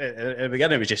 at the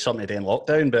beginning, it was just something to do in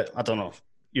lockdown, but I don't know if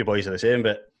you boys are the same,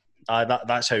 but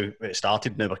that's how it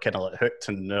started. Now we're kind of like hooked,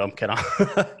 and now I'm kind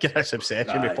of getting this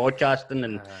obsession with podcasting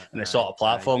and the sort of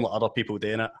platform like other people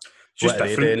doing it. It's just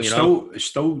different. It's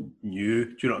still new.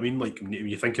 Do you know what I mean? Like when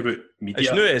you think about media,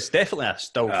 it's new. It's definitely a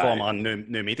still form of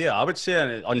new media, I would say,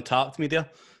 and untapped media.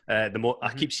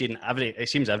 I keep seeing it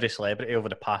seems every celebrity over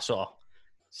the past sort of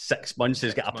 6 months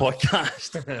has got a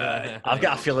podcast. I've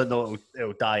got a feeling though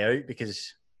it'll die out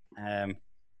because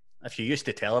if you're used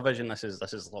to television, this is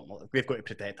a lot more. We've got to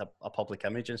protect a public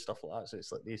image and stuff like that. So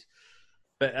it's like these.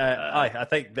 But I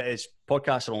think that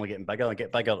podcasts are only getting bigger and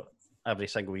get bigger every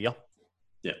single year.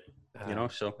 Yeah. You know,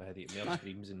 so more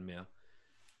streams and more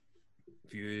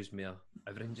views, more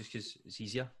everything, just because it's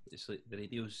easier. It's like the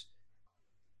radio's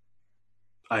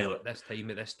at this time,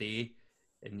 at this day,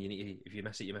 and you need to, if you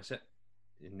miss it, you miss it.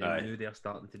 And then now they're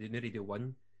starting to do Radio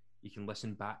 1. You can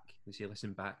listen back. They say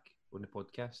listen back on the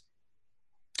podcast.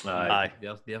 Aye.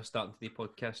 They're starting to do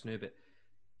podcasts now, but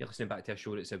you're listening back to a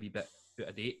show that's a wee bit out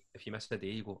of date. If you miss a day,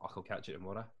 you go, I'll catch it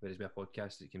tomorrow. Whereas with a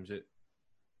podcast that comes out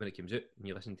when it comes out, and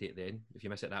you listen to it then. If you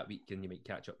miss it that week, then you might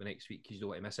catch up the next week because you don't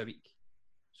want to miss a week.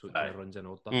 So it kind of runs in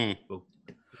order. Well,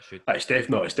 it should. It's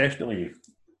definitely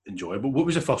enjoyable. What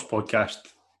was the first podcast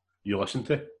you listened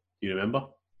to? You remember?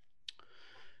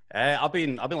 I've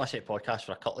been listening to podcasts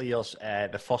for a couple of years.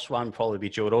 The first one would probably be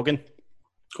Joe Rogan.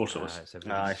 Of course it was.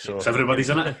 It's everybody's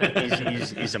in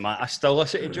it. he's a man. I still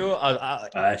listen to Joe.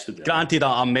 Granted,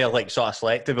 I'm more like sort of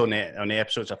selective on the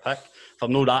episodes I pick. If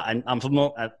I'm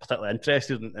not particularly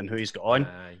interested in who he's got on,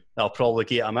 I'll probably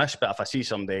give it a miss. But if I see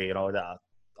somebody, or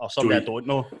somebody I don't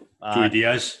know,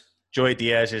 Joey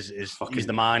Diaz is he's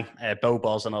the man. Bill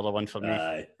Burr's another one for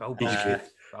me. Bill Burr.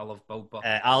 I love Bill Burr.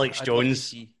 Alex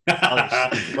Jones.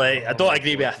 I don't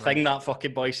agree with a thing that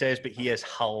fucking boy says, but he is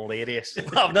hilarious.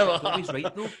 I've never. He's always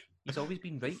right though. He's always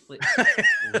been right. Like,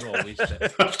 not always. I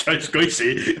was going to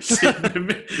say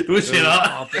don't say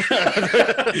that.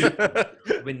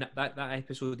 When that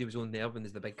episode he was on there, when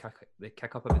there's the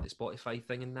kick up about the Spotify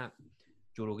thing and that,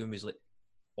 Joe Rogan was like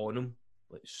on him,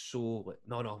 like so, like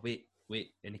no, wait,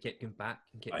 and he kept going back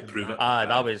and kept. Prove it.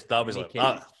 That was like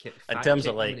that. In terms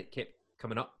of like, it kept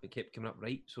coming up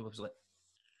right. So I was like,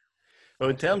 well,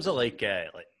 in terms of like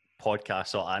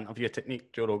podcasts or interview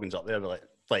technique, Joe Rogan's up there. But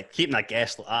like keeping a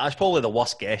guest, that's probably the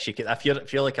worst guest you can. If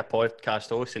you're like a podcast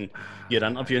host and you're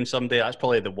interviewing somebody, that's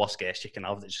probably the worst guest you can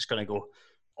have. That's just going to go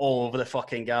all over the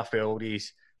fucking gaff with all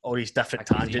these different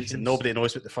tangents and nobody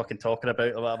knows what they're fucking talking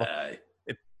about or whatever.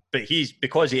 But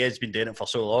because he has been doing it for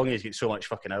so long, he's got so much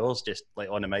fucking hours just like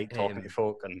on the mic talking to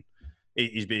folk, and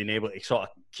he's been able to sort of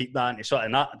keep that. And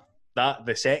sort of that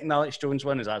the second Alex Jones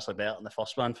one is actually better than the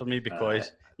first one for me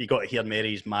because you got to hear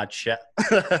Mary's mad shit.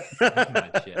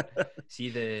 Mad shit. See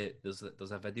there's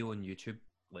a video on YouTube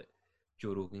like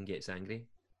Joe Rogan gets angry.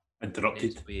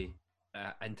 Interrupted.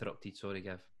 Interrupted. Sorry,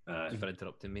 Gav. For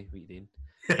interrupting me. What are you doing?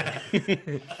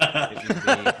 It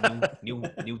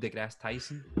was Neil deGrasse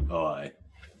Tyson. Oh, aye.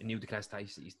 And Neil deGrasse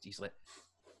Tyson, he's like,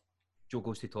 Joe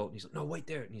goes to talk, and he's like, no, wait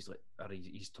there. And he's like,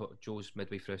 Joe's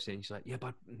midway through saying, he's like, yeah,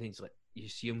 but and he's like, you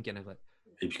see him getting like,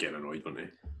 he was getting annoyed, wasn't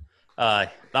he?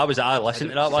 Aye, I listened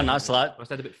to that one. That's that. I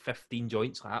had about 15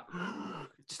 joints like that.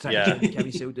 Just trying to keep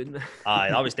Kevin Sale doing. Aye,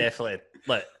 that was definitely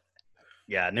like,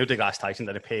 yeah, Neil deGrasse Tyson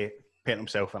didn't paint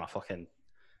himself in a fucking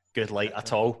good light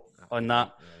at all on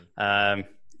that.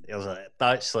 It was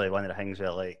that's like one of the things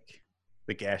where like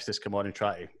the guest has come on and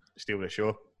try to steal the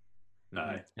show.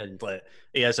 Aye. And like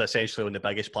he is essentially on the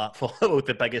biggest platform,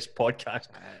 the biggest podcast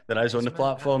there is on the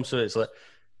platform. So it's like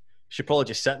you should probably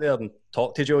just sit there and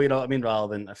talk to Joe. You know what I mean?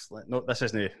 Rather than no, this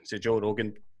isn't it's a Joe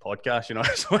Rogan podcast. You know,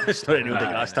 so it's not a Neil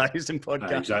deGrasse Tyson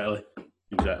podcast.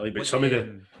 Exactly. But some of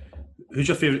the who's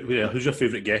your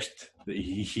favourite guest that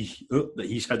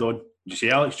he's had on? Did you say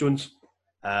Alex Jones?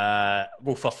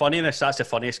 Well, for funniness, that's the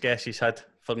funniest guest he's had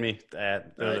for me.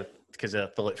 Because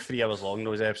they're like 3 hours long,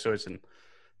 those episodes, and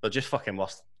they're just fucking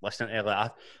worth listening to.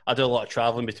 Like, I do a lot of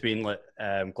travelling between like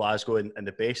Glasgow and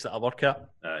the base that I work at.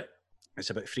 Aye. It's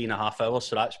about 3.5 hours,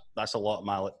 so that's a lot of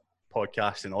my like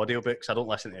podcast and audiobooks. I don't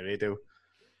listen to radio.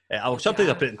 Sometimes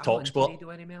I put in TalkSport.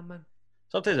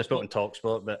 Sometimes I put in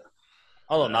TalkSport, but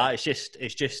other than that, it's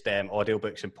just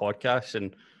audiobooks and podcasts,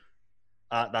 and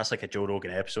that's like a Joe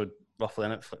Rogan episode. Roughly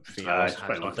in it for 3 hours,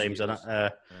 sometimes in it.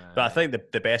 But I think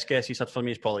the best guess he's had for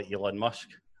me is probably Elon Musk.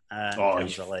 That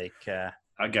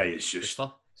guy is just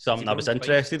something I was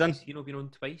interested in. You know, been on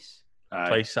twice.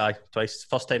 Twice.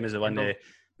 First time is the one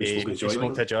he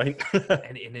smoked a joint,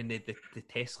 and then the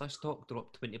Tesla stock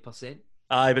dropped 20%.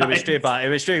 Aye, but it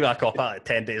was straight back up at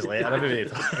 10 days later.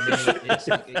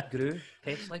 It grew.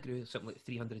 Tesla grew something like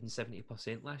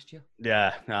 370% last year.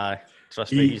 Yeah, aye.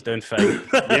 Trust me, he's doing fine.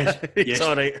 Yes,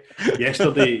 all right.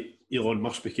 Yesterday, Elon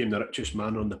Musk became the richest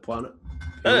man on the planet.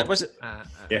 Was it?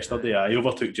 Yesterday, he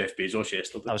overtook Jeff Bezos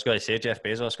yesterday. I was going to say Jeff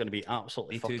Bezos is going to be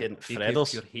absolutely fucking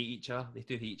Fredders. They hate each other. They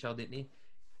do hate each other, don't they?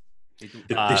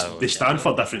 They stand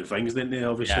for different things, don't they?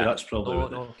 Obviously, that's probably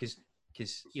no,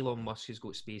 because Elon Musk has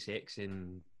got SpaceX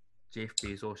and Jeff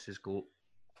Bezos has got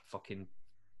fucking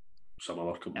some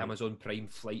other company. Amazon Prime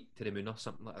flight to the moon or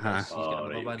something like that. He's got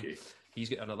another one. Okay. He's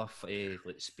got another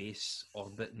like space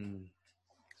orbiting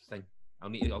thing.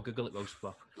 I'll Google it whilst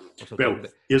well,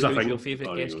 here's a thing. Who's your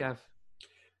favourite guest, Gav?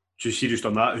 Just serious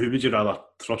on that. Who would you rather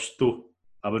trust though?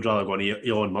 I would rather go on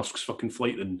Elon Musk's fucking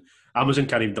flight than Amazon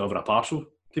can't even deliver a parcel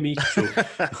to me. So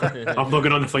I'm not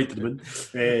going on the flight to the moon.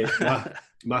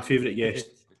 My favourite guest,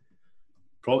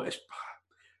 probably,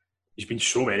 there's been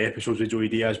so many episodes with Joey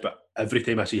Diaz, but every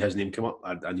time I see his name come up,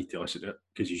 I need to listen to it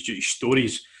because his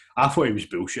stories. I thought he was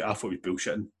bullshit. I thought he was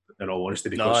bullshitting. In all honesty,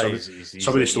 because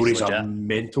some of the stories are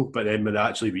mental, but then when I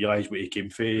actually realised what he came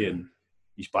from and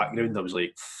his background, I was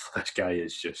like, this guy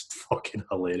is just fucking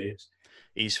hilarious.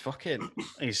 He's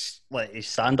like his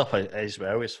stand up as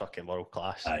well is fucking world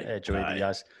class. Joey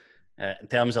Diaz. In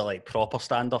terms of like proper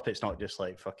stand up, it's not just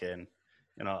like fucking.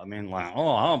 You know what I mean? Like,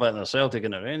 oh, how about the Celtic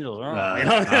and the Rangers? You know?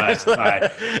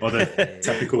 Or the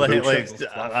typical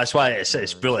that's why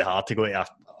it's really hard to go to.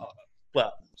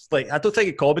 But like, I don't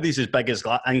think comedy's as big as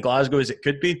in Glasgow as it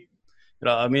could be. You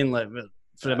know what I mean? Like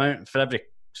for every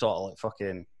sort of like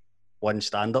fucking one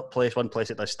place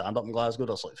that does stand up in Glasgow,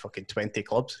 there's like fucking 20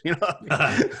 clubs. You know.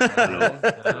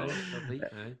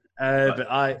 But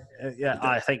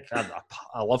I think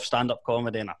I love stand up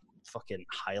comedy and I fucking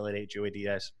highly rate Joey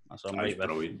Diaz. So I'm right with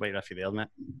you there, mate.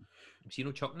 Was he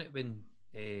not chucking it when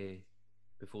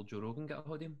before Joe Rogan got a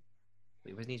hold of him?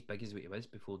 He wasn't as big as what he was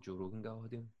before Joe Rogan got a hold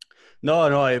of him. No,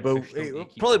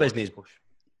 probably wasn't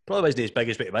as big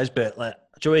as what he was. But like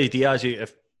Joey Diaz,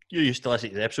 if you used to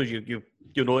listen to his episodes, you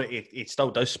know he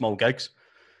still does small gigs.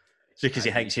 So because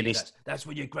he thinks he needs. That's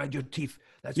when you grind your teeth.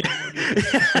 That's when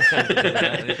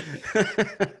you.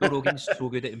 Joe Rogan's so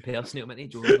good at impersonating him,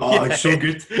 Joe Rogan. Oh, it's so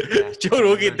good. Yeah. Joe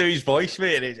Rogan do his voice,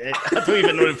 mate. I don't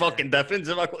even know the fucking difference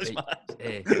if I close my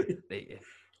eyes.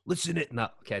 Listen it, nah,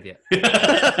 kid,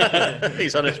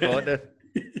 He's on his spot there.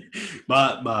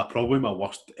 Probably my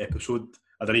worst episode.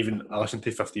 I listened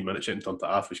to 15 minutes and turned it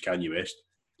off was Kanye West.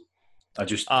 I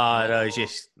just. No, he's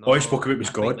just. All he spoke about was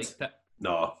God.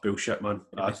 No, bullshit, man.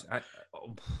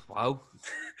 Wow.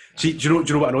 See, do you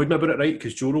know what annoyed me about it, right?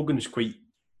 Because Joe Rogan's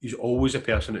he's always a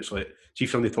person that's like, see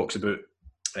if somebody talks about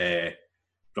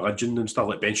religion and stuff,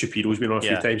 like Ben Shapiro's been on a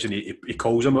few times and he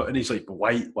calls him out and he's like, but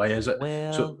why is it?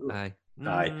 Well, aye.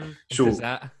 So,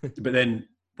 but then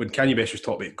when Kanye West was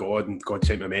talking about God and God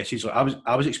sent me a message, like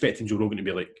I was expecting Joe Rogan to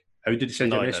be like, how did he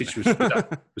send you a message? Was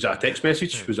that a text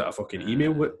message? Was that a fucking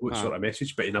email? What sort of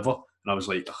message? But he never. And I was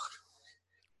like,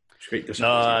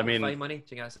 no, I mean, Spotify money.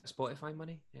 Do you guys Spotify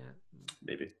money? Yeah,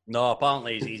 maybe. No,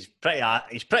 apparently he's pretty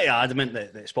adamant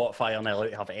that Spotify aren't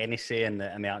allowed to have any say in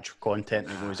the actual content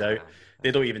that goes out.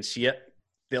 They don't even see it.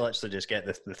 They literally just get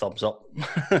the thumbs up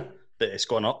that it's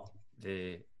gone up.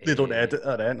 They don't edit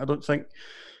that in, I don't think.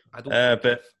 I don't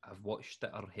think I've watched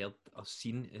it or heard or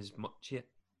seen as much yet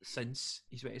since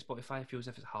he's went to Spotify. It feels as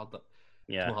if it's harder.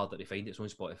 Yeah. It's more harder to find its own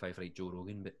Spotify for like Joe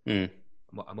Rogan, but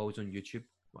I'm always on YouTube.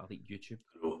 I like YouTube.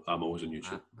 No, I'm always on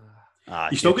YouTube.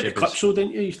 You still get the clips though,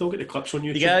 didn't you? You still get the clips on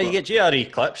YouTube? Yeah, you get GRE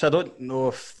clips. I don't know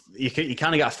if you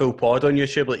can't get a full pod on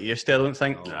YouTube like you used to, I don't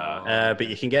think. But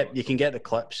you can get the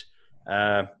clips.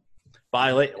 But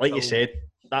I like you said,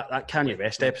 that Kanye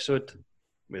West episode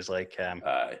was like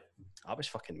that was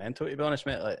fucking mental, to be honest,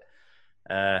 mate. Like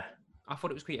I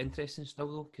thought it was quite interesting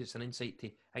still though, because it's an insight to.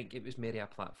 I think it was merely a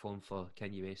platform for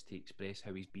Kanye West to express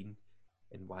how he's been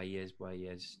and why he is,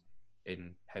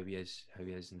 and how he is,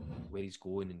 and where he's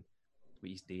going and what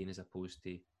he's doing, as opposed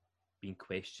to being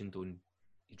questioned on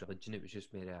his religion. It was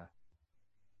just more a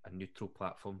neutral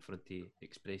platform for him to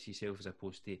express himself, as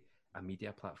opposed to a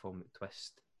media platform that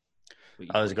twist.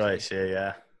 I was going to say,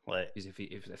 yeah, like because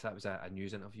if that was a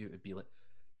news interview, it would be like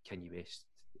Kanye West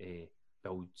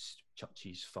builds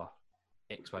churches for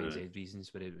X, Y, Z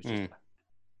reasons, where it was just.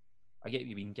 I get what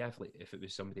you mean, Gav. Like if it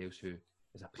was somebody else who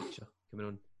is a preacher coming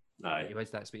on.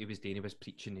 That's what he was doing. He was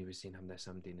preaching. He was saying, "I'm this,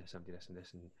 I'm doing this, I'm doing this, and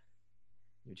this," and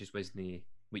it just wasn't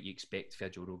what you expect for a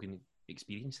Joe Rogan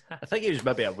experience. I think he was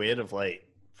maybe aware of like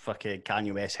fucking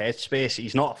Kanye West's headspace.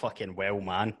 He's not a fucking well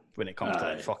man when it comes to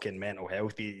like fucking mental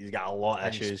health. He's got a lot of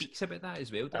issues. He speaks about that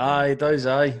as well. He does.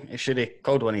 He should have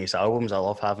called one of his albums. I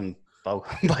love having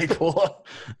bipolar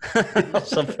or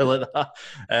something like that.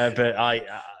 But I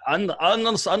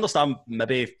understand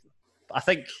maybe. I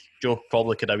think Joe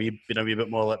probably could have been a wee bit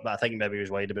more, but I think maybe he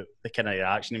was worried about the kind of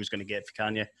reaction he was going to get for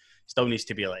Kanye. Still needs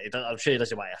to be like, I'm sure he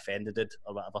doesn't want to offend it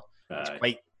or whatever.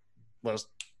 It's there's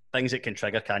things that can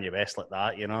trigger Kanye West like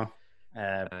that, you know.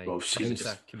 Wasn't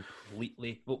a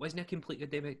completely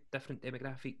different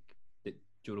demographic that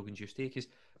Joe Rogan's used to? Because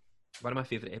one of my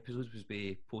favourite episodes was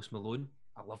with Post Malone.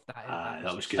 I loved that.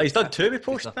 That was good. He's done two with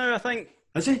Post now, I think.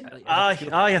 Is he?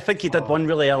 I think he did one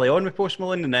really early on with Post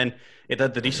Malone, and then he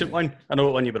did the recent one. I know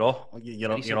what one you were on.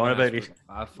 You're on about it.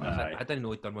 I didn't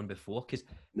know he'd done one before because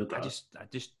I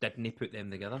just didn't put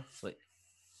them together. Like,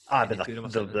 but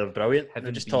they're brilliant.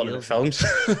 They're just talking about films.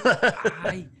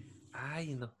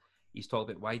 You know, he's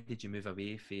talking about why did you move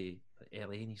away from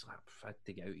LA, and he's like, I had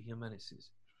to get out of here, man. It's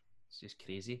just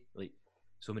crazy. Like,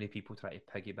 so many people try to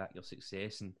piggyback your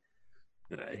success, and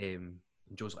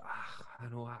And Joe's like, I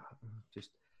know, just,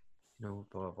 you know,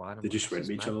 blah, blah, blah. They just went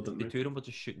with each other, didn't they? The two of them were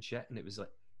just shooting shit, and it was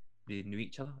like, they knew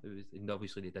each other. And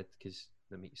obviously they did, because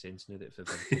that makes sense now that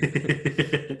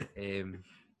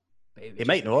if he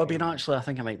might not have been, actually. I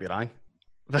think I might be wrong.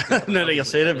 Now that you're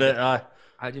saying it, but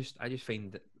I just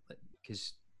find that,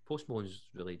 because Post Malone's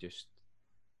really just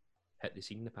hit the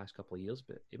scene the past couple of years,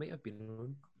 but he might have been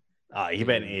wrong. He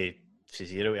went to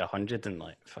 0 to 100 in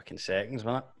like fucking seconds,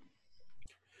 wasn't it?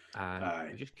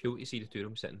 It was just cool to see the two of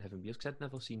them sitting having beers, because I'd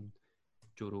never seen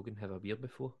Joe Rogan have a beer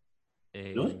before.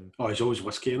 Really? Oh, he's always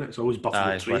whiskey in it. It's always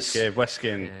Buffalo Trace. Whiskey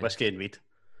and weed.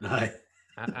 Aye.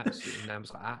 And I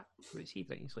was like, what is he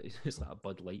drinking? It's like a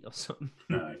Bud Light or something.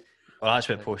 Aye. Well, that's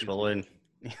what Post Malone,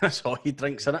 that's all he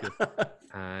drinks in it.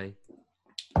 Aye.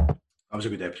 That was a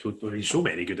good episode. There's so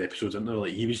many good episodes, isn't there?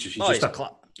 Like, he was just...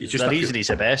 He's the reason he's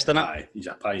the best, isn't it? Aye, he's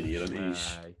a pioneer, and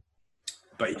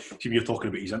But see, you're talking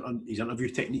about his interview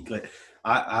technique. Like,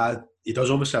 he does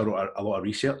almost a lot of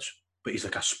research, but he's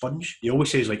like a sponge. He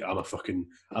always says, like, I'm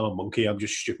a monkey, I'm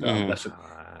just stupid. I'm this.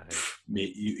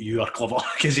 Mate, you are clever,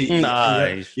 because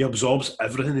he absorbs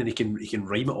everything, and he can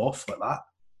rhyme it off like that.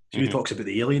 So he talks about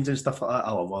the aliens and stuff like that.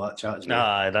 I love all that chat as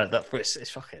well.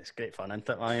 It's great fun, isn't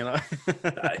it, man? You know?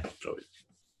 Aye,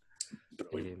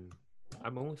 brilliant.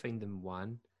 I'm only finding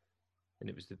one, and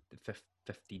it was the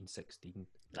 15, 16.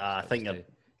 I think you're right.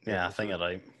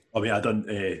 I mean, I done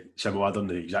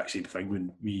the exact same thing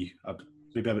when we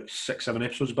maybe about 6-7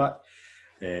 episodes back.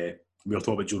 We were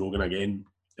talking about Joe Rogan again,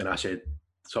 and I said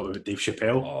something about Dave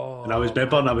Chappelle, and I was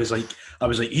remember, and I was like,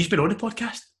 he's been on the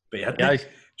podcast, but he hadn't. Yeah.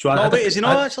 So is he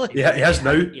not actually? Yeah, he has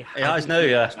now. He has now,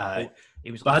 yeah.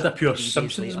 I had a pure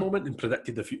Simpsons moment and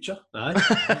predicted the future.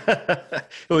 Aye.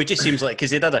 Well, it just seems like,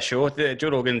 because they did a show, Joe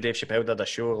Rogan and Dave Chappelle did a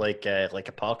show like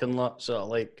a parking lot, sort of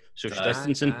like social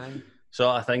distancing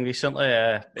sort of thing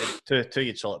recently. Two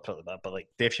you'd sort of put that, but like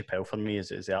Dave Chappelle for me is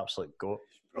the absolute goat.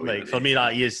 Like, for me,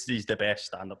 he's the best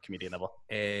stand-up comedian ever.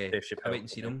 Dave Chappelle. I went and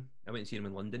seen him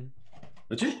in London.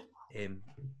 Did you?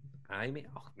 Aye, mate.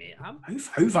 Oh, mate, how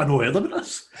have I not heard about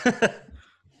this?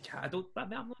 I don't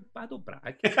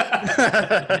brag.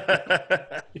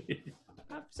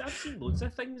 I've seen loads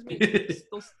of things, mate.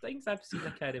 Those things I've seen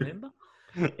I can't remember.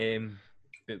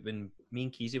 But when me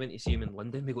and Keezy went to see him in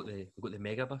London, we got the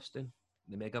megabus down.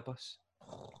 The megabus.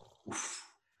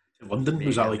 London?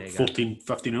 Was that like 14,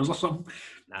 15 hours or something?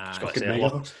 Nah,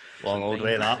 long old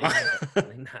way that.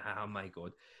 Nah, oh my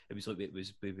God. It was like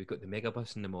we got the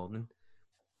megabus in the morning,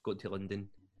 got to London,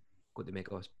 got the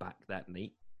megabus back that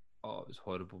night. Oh, it was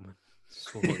horrible, man.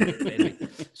 So horrible. Anyway,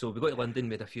 so we got to London,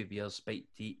 we had a few beers,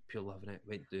 spiked tea, pure loving it,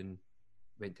 went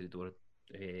to the door.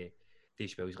 Dave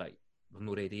Chappelle was like, we're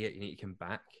not ready yet, you need to come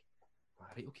back.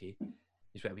 Right, okay.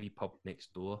 He's went to a wee pub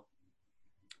next door,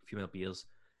 a few more beers,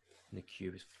 and the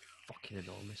queue was fucking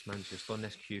enormous, man. Just on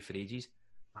this queue for ages.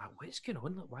 What's going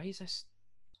on? Like, why is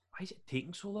it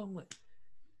taking so long? Like,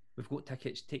 we've got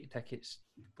tickets, take the tickets,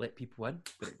 let people in,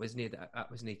 but that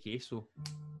wasn't the case. So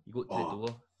you go to the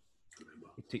door,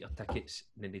 they took your tickets,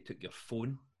 and then they took your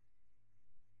phone.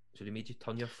 So they made you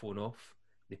turn your phone off.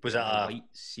 They put it in a white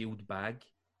sealed bag,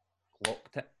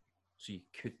 locked it, so you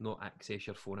could not access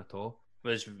your phone at all.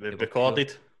 Was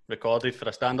recorded for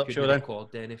a stand-up show then?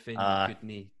 Record anything. You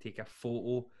couldn't take a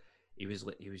photo. He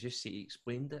he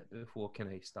explained it before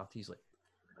kind of started. He's like,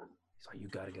 you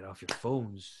gotta get off your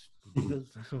phones. I'm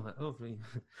like, oh, right.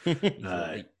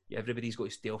 Like, everybody's got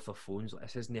to stay off their phones. Like,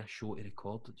 this isn't a show to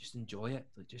record. Like, just enjoy it.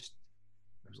 Like,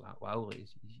 I was like, wow, like,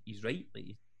 he's right.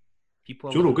 Like,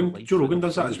 people. Joe Rogan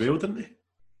does that as well, didn't he?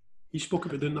 He spoke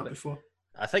about doing that before.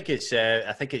 I think it's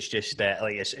just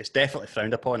like it's definitely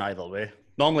frowned upon either way.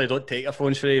 Normally, don't take your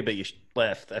phones free, but if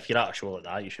you're at a show like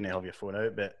that, you shouldn't have your phone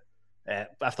out. But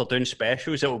if they're doing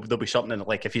specials, there'll be something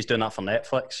like if he's doing that for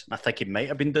Netflix. I think he might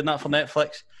have been doing that for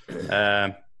Netflix.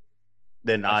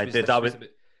 Then I did that with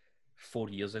 4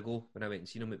 years ago when I went and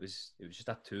seen him. It was just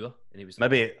a tour, and it was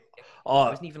maybe it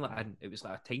wasn't even like it was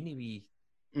like a tiny wee.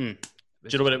 Do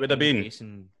you know what it would have been?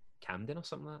 In Camden or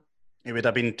something like that. He would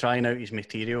have been trying out his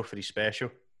material for his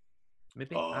special.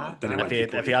 Maybe.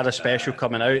 If he had a special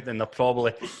coming out, then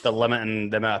they're limiting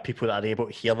the amount of people that are able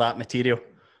to hear that material.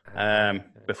 I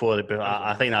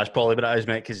think that's probably what it is,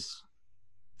 mate. Because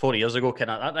 4 years ago, at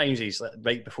that time, he's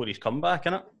right before his comeback,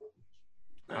 innit?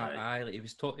 Like he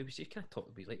was just kind of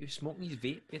talking about, like he was smoking his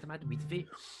vape, he had a mad weed vape,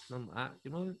 and like that.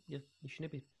 You know, you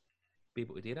shouldn't be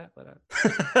able to do that like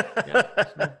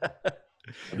that.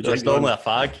 It's normally a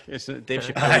fag. It's Dave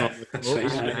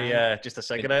Chappelle. Just a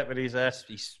cigarette with his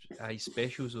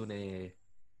specials on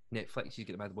Netflix. You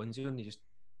get the mad onesie on. He just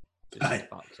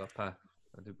sparks up.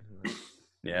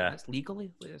 Yeah. It's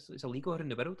legally. It's illegal around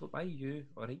the world. Why are you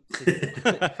all right?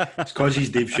 It's because he's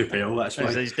Dave Chappelle, that's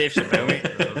why. He's Dave Chappelle,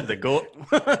 mate. The GOAT.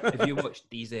 Have you watched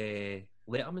these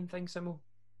Letterman things, Simo,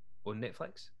 on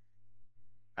Netflix?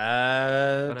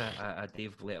 Done a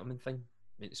Dave Letterman thing.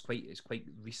 I mean, it's quite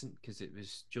recent because it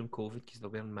was during COVID because they're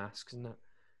wearing masks and that.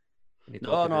 And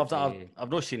I've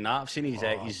not seen that. I've seen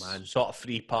his sort of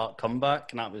 3-part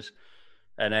comeback, and that was,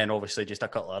 and then obviously just a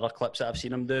couple of other clips that I've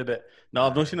seen him do. But no,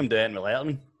 I've not seen him do anything with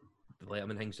Letterman. The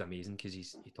Letterman thing's amazing because he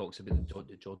talks about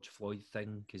the George Floyd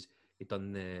thing because he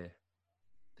done the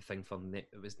thing for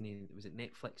was it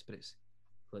Netflix, but it's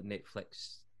like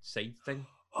Netflix side thing.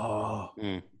 Oh,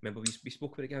 remember we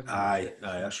spoke about it, Gavin? Aye,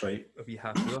 that's right. A wee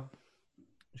half hour.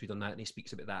 So he done that, and he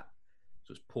speaks about that.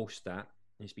 So it's post that,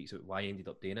 and he speaks about why he ended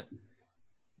up doing it.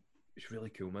 It's really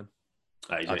cool, man.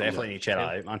 I definitely need to check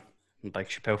that out, man. I'm a big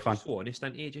Chappelle fan. So honest,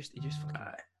 and he just fucking,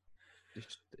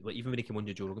 just like even when he came on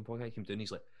the Joe Rogan podcast, he came down,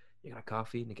 he's like, "You got a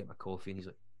coffee?" And I get my coffee, and he's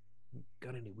like,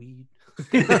 "Got any weed?"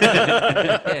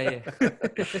 yeah.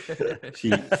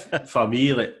 See, for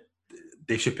me, like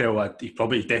Dave Chappelle, he's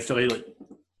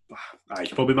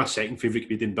probably my second favourite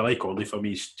comedian. Billy Connolly for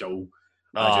me is still.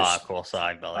 Of course,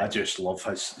 Billy. I just love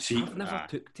his. See, I've never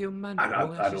took to him, man. I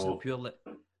know.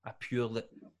 A pure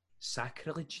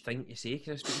sacrilege thing to say. Because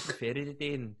I was speaking to Ferry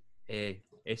today and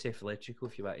SF Electrical,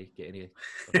 if you want to get any.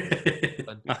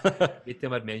 Every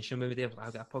time I'd mention him,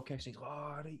 I've got a podcast, and he's like,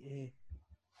 "Oh, right,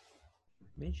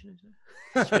 mention it."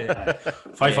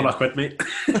 £500, mate.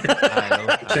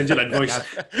 Send your invoice.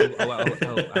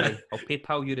 I'll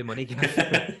PayPal you the money.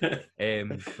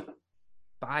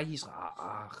 But he's like,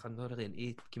 I'm not really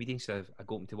into comedians. So I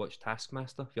got him to watch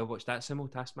Taskmaster. Have you ever watched that,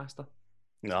 Simo? Taskmaster?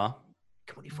 No.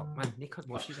 Come on, you fuck, man. They can't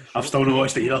watch these. I've still not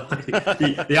watched it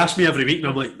either. He asked me every week, and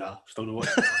I'm like, nah, still not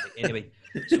watched it. Anyway,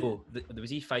 so there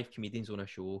was these 5 comedians on a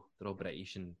show. They're all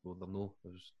British, and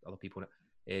there's other people in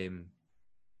it.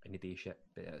 In the day shit.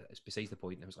 But it's besides the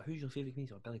point. I was like, who's your favourite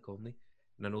comedian? Like, Billy Connolly.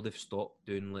 And I know they've stopped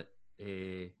doing like,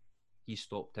 he's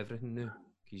stopped everything now.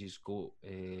 He's got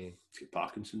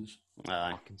Parkinson's.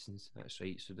 Parkinson's, that's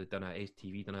right. So they've done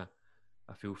TV done a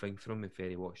full thing for him, and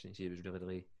Ferry watched it and said it was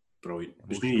really brilliant. It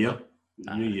was New Year.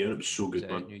 New Year, it was so good,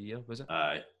 man. New Year, was it?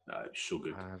 Aye, it was so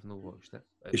good. I have not watched it.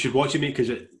 You should watch it, mate,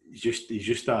 because he's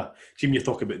just a. See, when you're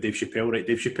talking about Dave Chappelle, right?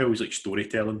 Dave Chappelle is like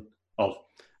storytelling, or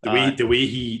the way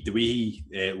he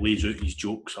lays out his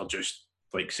jokes are just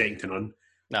like second to none.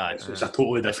 It's a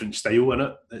totally different style in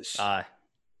it.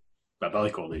 But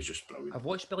Billy Connolly is just brilliant. I've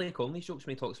watched Billy Connolly's jokes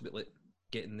when he talks about like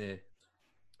getting the.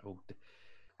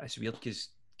 It's weird because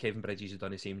Kevin Bridges has done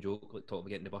the same joke, like talking about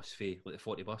getting the bus for like the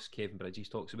 40 bus. Kevin Bridges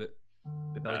talks about,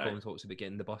 but Billy Connolly talks about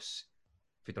getting the bus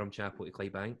for Drumchapel to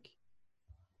Clydebank,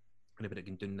 and about it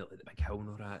going down the big hill and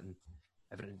all that, and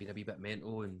everything being a wee bit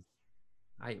mental. And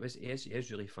it is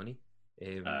really funny.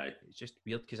 It's just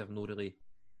weird because I've not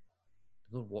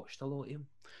watched a lot of him.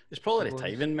 It's probably the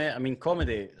timing, mate. I mean,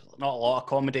 comedy, not a lot of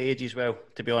comedy ages, well,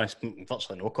 to be honest,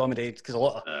 virtually no comedy age, because a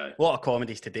lot of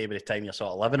comedies today, by the time you're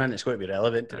sort of living in, it's got to be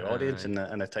relevant to the audience and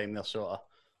the time they're sort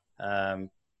of.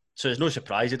 So there's no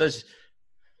surprise. It does.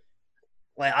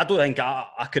 Like, I don't think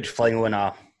I could fling on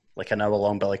an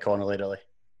hour-long Billy Connolly really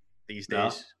these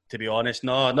days, to be honest.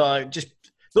 No, just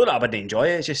not that I wouldn't enjoy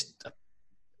it. It's just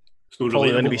it's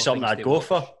probably going to be something I'd go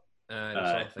for.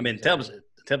 I mean, in terms of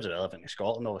relevant to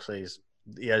Scotland, obviously,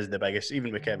 he is the biggest,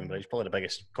 even with Kevin Bridges, probably the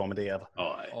biggest comedy ever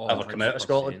come out of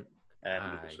Scotland.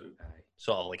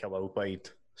 Sort of like a worldwide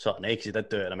sort of night, because he did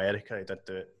do it in America, he did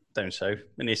do it down south.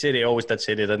 And he always did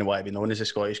say he didn't want to be known as a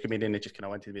Scottish comedian, he just kind of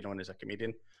wanted to be known as a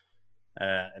comedian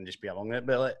and just be among it.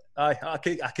 But like, I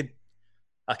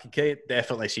could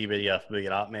definitely see where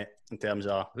you're at, mate, in terms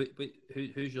of.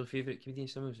 Who's your favourite comedian?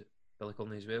 Is it Billy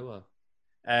Connolly as well? Or?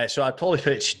 So I'd probably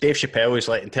put Dave Chappelle as,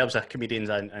 like, in terms of comedians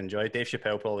I enjoy, Dave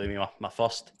Chappelle probably be my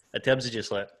first. In terms of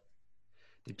just like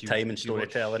time and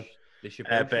storytelling. The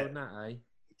Chappelle show and that, aye.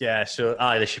 Yeah, so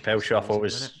the Chappelle show I thought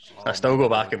was. I still go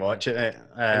back and watch it.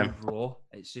 Raw.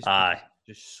 It's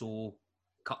just so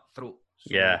cutthroat.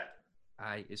 So, yeah.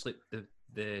 Aye, it's like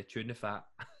the tuna fat.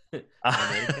 Pretty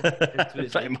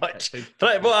much.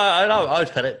 I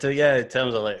would put it to, in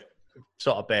terms of like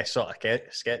sort of best sort of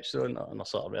sketch though, in the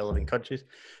sort of relevant countries.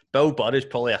 Bill Burr is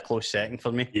probably a close second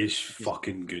for me. He's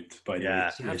fucking good, by the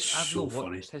way. I've so not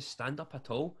watched his stand-up at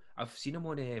all. I've seen him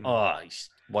on... he's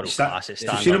world class at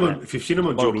stand-up. If you've seen him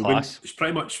on Joe Rogan, it's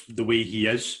pretty much the way he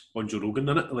is on Joe Rogan,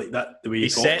 isn't it? Like that, the way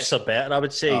his sets are better, I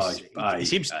would say. He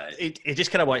seems... He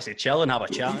just kind of wants to chill and have a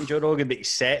chat on Joe Rogan, but his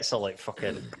sets are like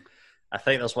fucking... I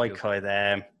think there's one called...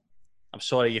 I'm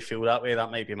sorry you feel that way.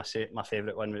 That might be my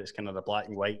favourite one, where it's kind of the black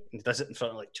and white. And he does it in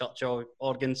front of like church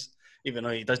organs, even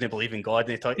though he doesn't believe in God.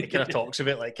 And he kind of talks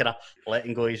about like kind of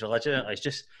letting go his religion.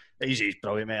 He's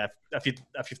brilliant, mate. If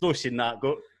you've not seen that,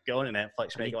 get on to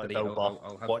Netflix, mate. Go to Bill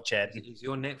Burr, watch it. Is he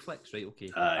on Netflix? Right,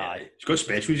 okay. Aye. He's got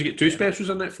specials. You get 2 specials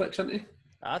on Netflix, hasn't he?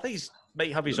 I think he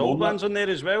might have his old ones on there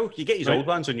as well. You get his old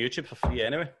ones on YouTube for free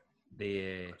anyway.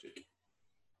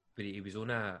 But he was on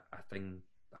a thing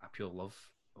that I pure love.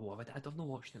 Oh, I've not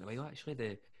watched it in a while,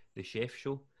 actually. The Chef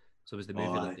Show. So it was the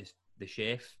movie like the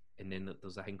Chef, and then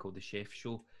there's a thing called the Chef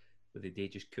Show, where they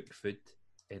just cook food,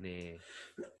 and the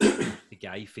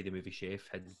guy for the movie Chef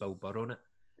had Bill Burr on it,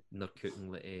 and they're cooking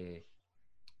like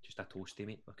just a toasty,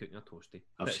 mate. They're cooking a toasty.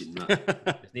 I've seen that.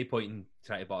 There's no point in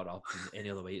trying to butter it up in any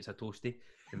other way. It's a toasty,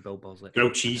 and Bill Burr's like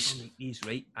grilled cheese. He's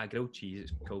right. Grilled cheese.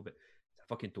 It's called, but it's a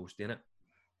fucking toasty in it.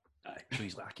 So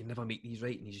he's like, I can never make these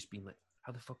right, and he's just been like,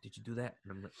 how the fuck did you do that?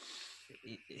 And I'm like,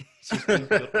 it's just being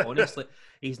honestly,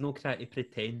 he's not trying to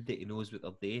pretend that he knows what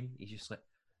they're doing. He's just like,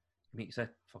 makes a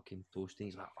fucking toasty.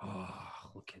 He's like, oh,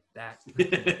 look at that.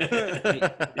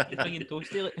 You're bringing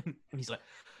toasty, like, and he's like,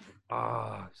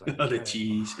 oh, the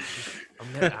cheese.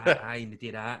 I'm there, and they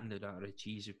do that, and the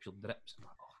cheese with pure drips. I'm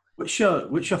like, oh.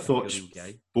 What's your thoughts,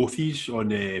 both these,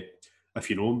 on if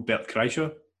you know him, Bert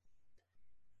Kreischer?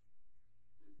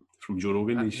 From Joe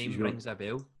Rogan. Name rings a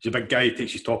bell. He's a big guy. He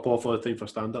takes his top off all the time for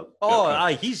stand-up. Oh,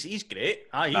 aye, he's great.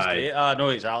 He's great. I know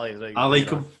exactly. Like, I like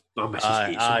him. My missus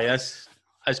hates him. Yes.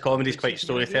 His comedy's quite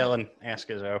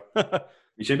storytelling-esque as well.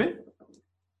 You say, mate?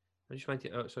 I just went to.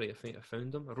 Oh, sorry, I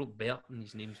found him. I wrote Bert, and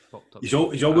his name's popped up. He's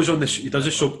always on this. He does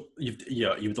a show. You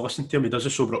would listen to him. He does a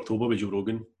Sober October with Joe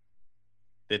Rogan.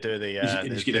 They do the.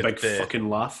 He's got a big fucking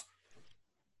laugh.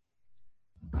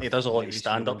 He does a lot of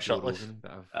stand-up shirtless.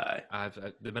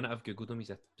 The minute I've googled him,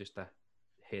 he's just a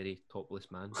hairy,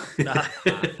 topless man. Are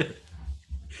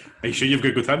you sure you've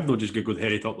googled him? Not just googled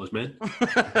hairy, topless men.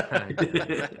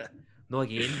 No,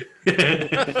 again.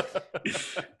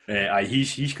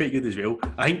 He's quite good as well.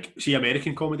 I think, see,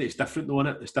 American comedy, it's different though,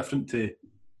 innit? It's different to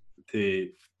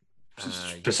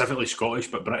specifically Scottish,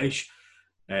 but British.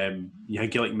 You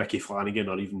think of like Mickey Flanagan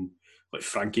or even like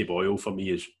Frankie Boyle, for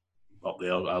me, is up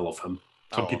there. I love him.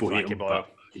 Some people hate him, but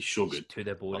he's so good. To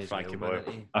the bone, Frankie Boyle.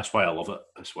 That's why I love it.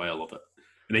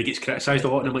 And he gets criticised a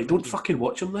lot, and I'm like, don't fucking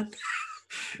watch him then.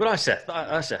 Well, that's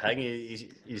the thing.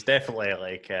 He's definitely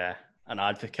like an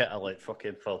advocate of like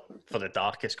fucking for the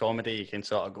darkest comedy you can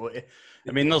sort of go to.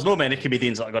 I mean, there's no many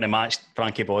comedians that are going to match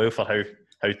Frankie Boyle for how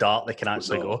dark they can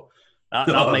actually go.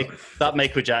 That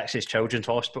Michael Jackson's Children's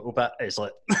Hospital bit is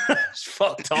like it's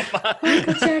fucked up.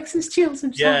 Michael Jackson's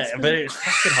Children's Hospital. Yeah, but it's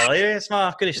fucking hilarious, man.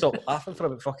 I couldn't stop laughing for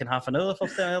about fucking half an hour the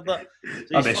first time I heard that.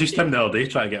 So I messaged him the other day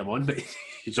trying to get him on, but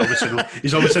he's obviously not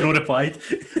replied.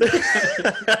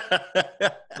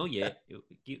 Oh yeah,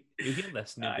 you hear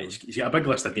this? He's got a big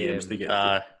list of DMs to get.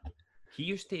 He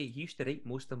used to write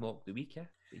most of Mock the Week.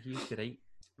 He used to write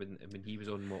when he was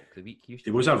on Mock the Week.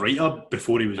 He was a writer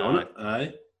before he was on it.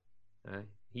 Aye.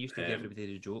 He used to give everybody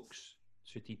the jokes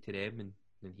suited to them, and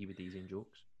then he would do his own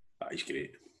jokes. He's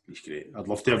great. I'd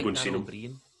love to have gone and seen him. I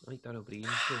like Darryl Breen.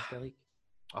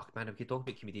 Oh man, we could talk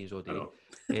about comedians all day.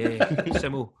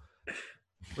 Simo,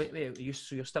 wait,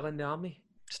 so you're still in the army?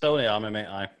 Still in the army, mate.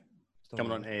 Aye.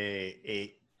 Coming on to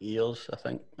 8 years, I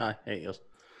think. 8 years.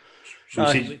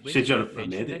 So you said you're a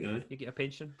medic, aye? You get a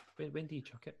pension. When do you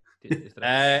chuck it?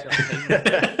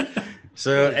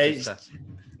 So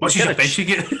what's your pension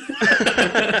get?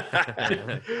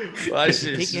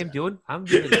 Take him doing. I'm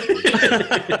doing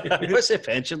it. What's the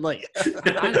pension like?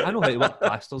 I know how to work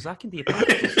plasters. I can do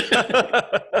plasters.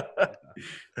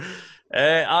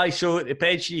 So the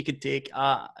pension you can take,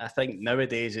 I think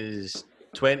nowadays is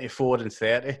 24 and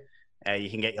 30. You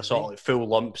can get your sort of like full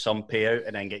lump sum payout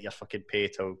and then get your fucking pay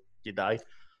till you die.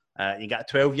 You get a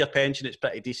 12-year pension. It's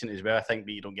pretty decent as well, I think,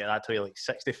 but you don't get that till you're like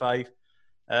 65.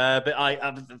 But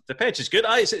the pension's good.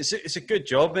 It's a good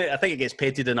job, mate. I think it gets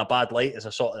painted in a bad light as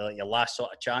a sort of like your last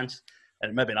sort of chance,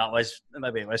 and maybe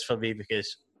it was for me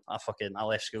because I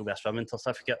left school with a swimming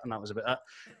certificate, and that was about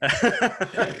it.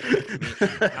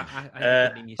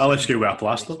 I left school with a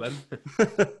plaster.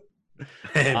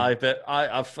 But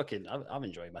I've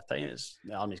enjoyed my time.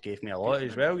 The army's gave me a lot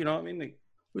as well. You know what I mean? Like,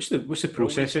 what's the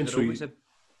process then? So I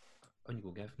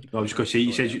was going to say,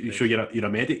 you said you're a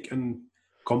medic and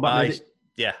combat medic.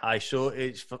 Yeah, so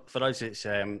it's for us. It's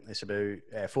about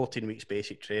 14 weeks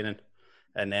basic training,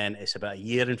 and then it's about a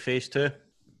year in phase 2.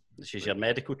 This is your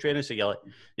medical training. So your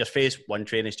phase 1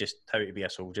 training is just how to be a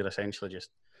soldier, essentially. Just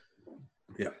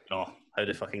how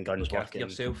the fucking guns work.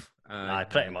 Yourself.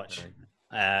 Pretty much.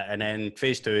 And then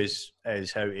phase 2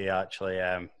 is how to actually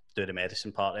do the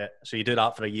medicine part of it. So you do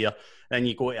that for a year, then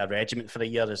you go to a regiment for a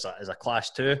year as a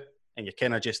class 2, and you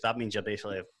kind of just, that means you're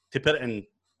basically, to put it in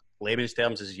layman's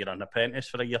terms, is you're an apprentice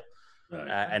for a year. Right.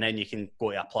 And then you can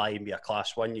go to apply and be a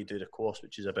class 1. You do the course,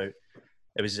 which is about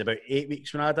 8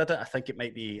 weeks when I did it. I think it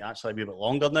might be actually a wee bit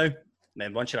longer now. And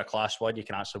then once you're a class 1, you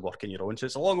can actually work on your own. So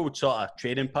it's a long old sort of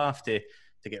training path to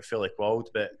get fully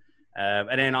qualified. But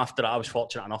and then after that, I was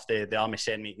fortunate enough the Army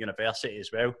sent me to university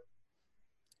as well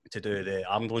to do the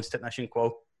ambulance technician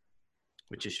qual,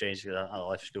 which is strange because I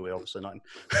left school with obviously nothing.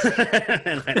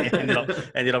 And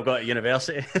ended up going to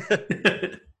university.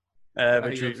 Are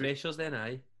you freshers then,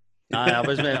 aye? Aye, I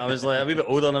was like a wee bit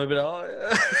older and a wee bit. Oh,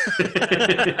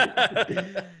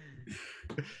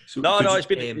 yeah. No, it's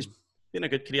been a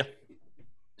good career.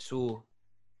 So,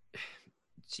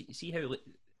 see how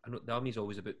I know the Army's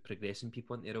always about progressing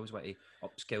people, and they always want to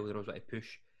upskill, they always want to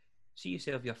push. See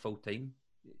yourself here full time.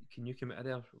 Can you come out of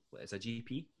there as a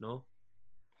GP? No.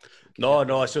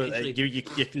 No. So you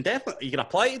can definitely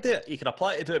apply to do it. You can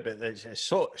apply to do it, but it's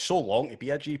so long to be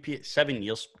a GP. It's 7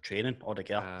 years training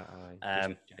altogether.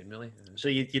 Generally. So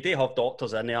you do have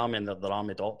doctors in the Army, and they're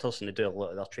Army doctors, and they do a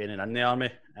lot of their training in the Army.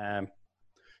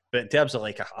 But in terms of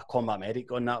like a combat medic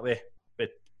going that way, but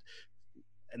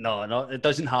no, it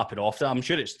doesn't happen often. I'm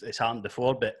sure it's happened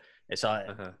before, but it's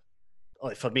like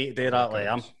for me to do that, like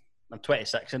I'm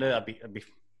 26 now. I'd be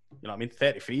you know what I mean,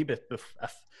 33, but if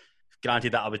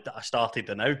granted that I started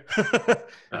the now. Do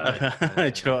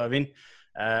you know what I mean?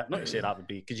 Not to say that would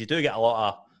be, because you do get a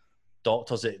lot of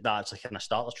doctors that actually kind of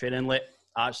start their training late.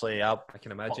 Actually, I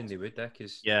can imagine they would,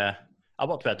 because I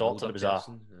worked with a doctor that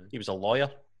he was a lawyer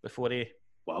before he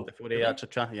actually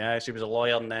so he was a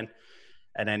lawyer, and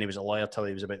then he was a lawyer till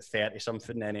he was about 30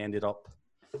 something. Then he ended up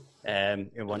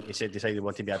he decided he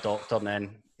wanted to be a doctor, and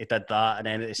then he did that, and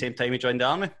then at the same time he joined the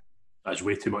Army. That's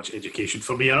way too much education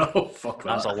for me. Oh, fuck that.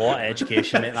 That's a lot of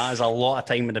education, mate. That is a lot of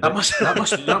time in the book.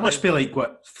 That must be like,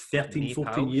 what, 13,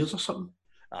 14 years or something?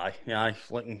 Aye.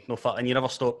 Like, no fun. And you never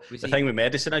stop. The thing with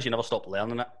medicine is you never stop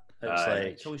learning it.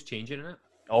 It's always changing, isn't it?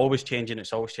 Always changing.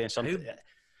 It's always changing. Something.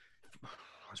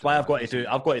 That's why I've got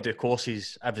to do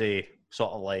courses every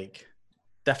sort of like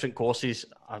different courses.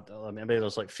 Maybe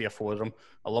there's like 3 or 4 of them,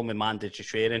 along with mandatory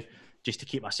training, just to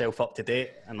keep myself up to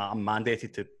date. And I'm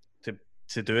mandated to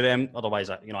do them, otherwise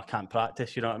I can't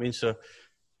practice. You know what I mean? So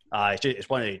it's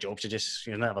one of the jobs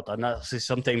you've never done that. So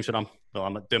sometimes when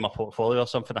I'm doing my portfolio or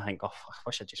something, I think, I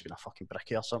wish I'd just been a fucking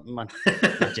brickie or something, man.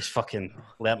 I just fucking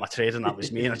learnt my trade and that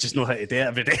was me, and I just know how to do it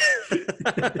every day.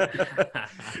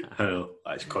 I know,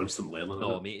 that's constant learning.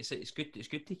 No, mate, it's good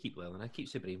to keep learning. It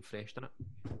keeps the brain fresh, doesn't it?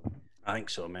 I think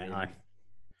so, mate. Aye.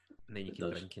 And then you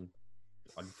keep drinking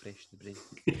unfresh the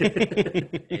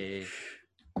brain.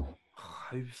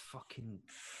 How fucking...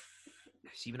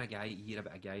 See when you hear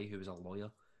about a guy who was a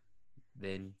lawyer,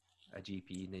 then a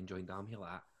GP, and then joined the Army,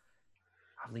 like that,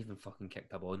 I haven't even fucking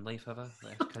kicked a ball in life, have I?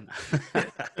 Like,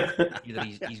 either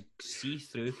he's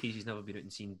see-through because he's never been out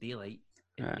and seen daylight,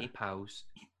 and no pals,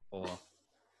 or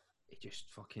he just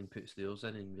fucking puts theirs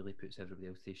in and really puts everybody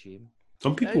else to shame.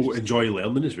 Some people enjoy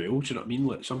learning as well, do you know what I mean?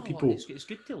 Like some people... It's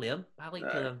good to learn. I like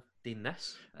to learn doing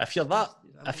this. If you're that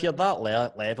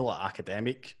level of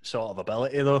academic sort of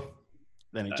ability, though,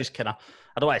 then it just kind of...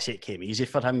 I don't want to say it came easy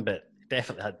for him, but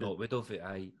definitely had... No, it would have. Do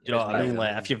you know what I mean?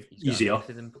 Like, if you've...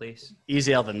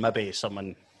 Easier than maybe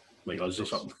someone... like us or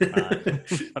something.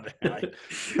 Aye.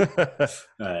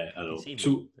 I know.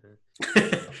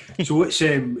 So what's...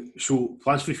 so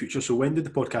plans for the future. So when did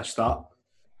the podcast start?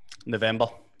 November.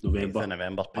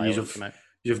 November.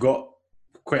 You've got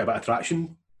quite a bit of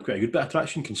traction, quite a good bit of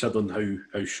traction, considering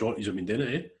how short you've been doing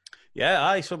it, eh? Yeah,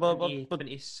 aye. So we're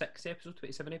 26 episodes,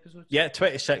 27 episodes? Yeah,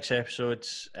 26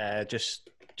 episodes,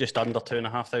 just under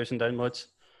 2,500 downloads,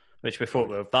 which we thought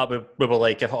we were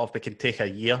like, if we can take a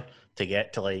year to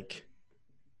get to like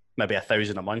maybe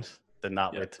 1,000 a month, then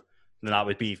that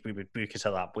would be, we would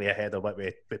consider that way ahead of what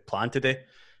we planned to do.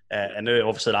 And now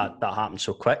obviously that happened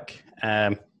so quick.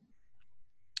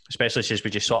 Especially since we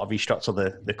just sort of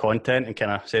restructured the content and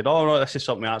kind of said, oh no, this is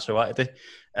something I actually want to do.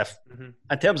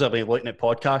 In terms of looking at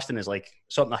podcasting is like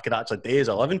something I could actually do as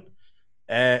a living,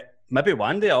 maybe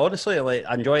one day, honestly, like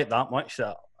I enjoy it that much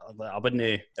that I wouldn't,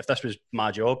 if this was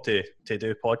my job to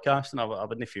do podcasting, I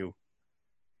wouldn't feel,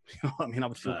 you know what I mean, I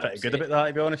would feel pretty good about that,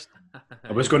 to be honest.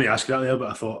 I was going to ask you that there, but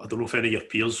I thought, I don't know if any of your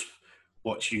peers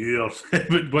watch you or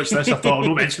watch this. I thought I'll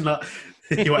not mention that.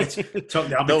 You want to talk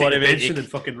the Army, take the pension and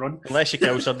fucking run. Unless you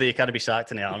kill somebody, you can't be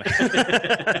sacked in the Army.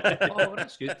 Oh,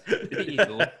 that's good. There you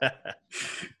go.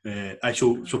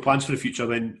 So plans for the future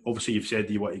then, obviously you've said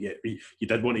you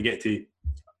did want to get to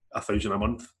 1,000 a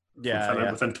month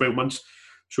within 12 months.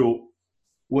 So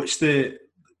What's the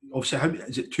obviously? How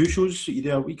is it? 2 shows you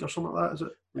do a week or something like that? Is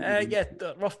it? Yeah,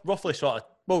 roughly sort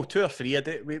of 2 or 3 a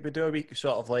day. We do a week,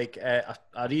 sort of like a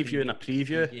review and a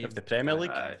preview of the Premier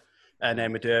League, and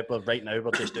then we do. Well, right now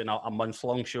we're just doing a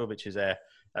month-long show, which is a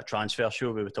transfer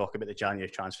show where we talk about the January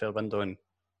transfer window and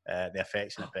the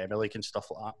effects in the Premier League and stuff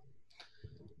like that.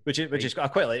 Which is I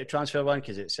quite like the transfer one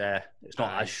because it's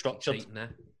not as structured.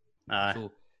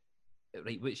 So,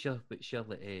 right, what's your what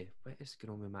is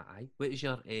going on with my eye? What is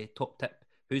your top tip?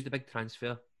 Who's the big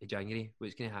transfer in January?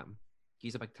 What's going to happen?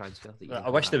 He's a big transfer. I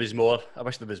wish there was more. I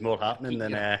wish there was more happening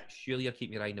than. Surely you're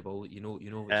keeping your eye on the ball. You know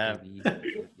what's going to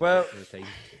be. Well,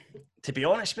 to be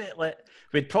honest, mate,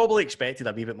 we'd probably expected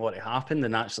a wee bit more to happen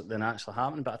than actually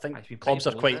happened. But I think clubs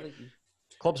are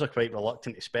quite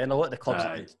reluctant to spend. A lot of the clubs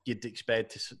that you'd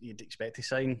expect to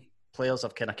sign players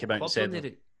have kind of come out and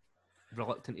said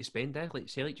reluctant to spend. Like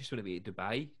Celtic just want to be to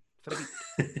Dubai for a week.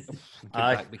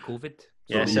 Back with COVID.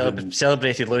 Yeah,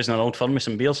 celebrated losing an Old Firm with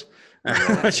some beers,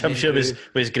 which I'm sure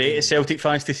was great as Celtic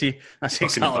fans to see. That's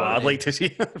exactly what I'd like to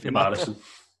see. Embarrassing.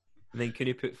 And then can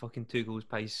you put fucking 2 goals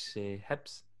by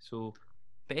Hibs? So,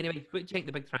 but anyway, what do you think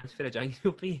the big transfer of January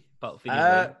will be? But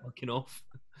for looking off.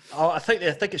 I think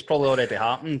it's probably already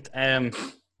happened.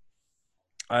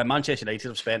 Manchester United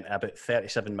have spent about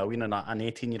 37 million on an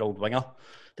 18-year-old winger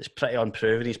that's pretty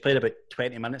unproven. He's played about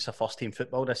 20 minutes of first-team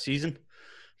football this season.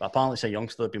 But apparently it's a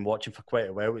youngster they've been watching for quite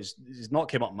a while. He's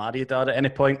not came up married at any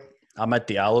point. Ahmed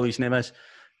Diallo, his name is.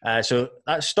 So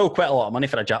that's still quite a lot of money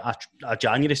for a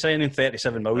January signing,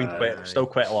 37 million. Still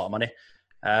quite a lot of money.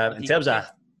 In terms of...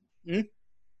 Where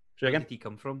did he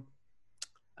come from?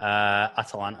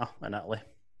 Atalanta in Italy.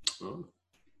 Oh.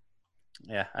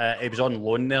 Yeah, he was on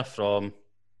loan there from...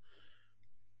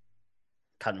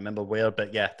 Can't remember where,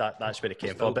 but yeah, that's where he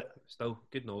came from. But still,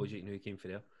 good knowledge that you knew he came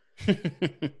from there.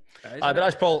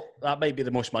 But that might be the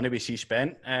most money we see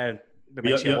spent. We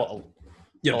might see a lot of...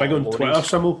 You're big on Twitter,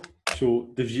 Simmel. So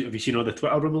have you seen all the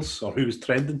Twitter rumours or who was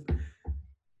trending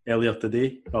earlier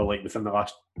today or like within the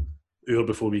last hour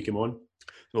before we came on?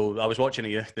 Well, I was watching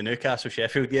the Newcastle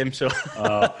Sheffield game, so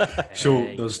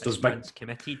there's big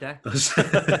committee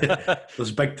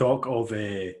there's big talk of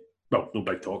well, no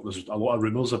big talk. There's a lot of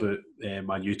rumours about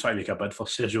Man U trying to make a bid for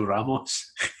Sergio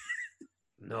Ramos.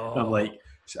 No, I'm like,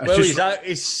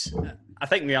 I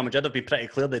think Real Madrid have been pretty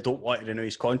clear they don't want to renew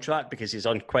his contract because he's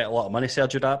on quite a lot of money,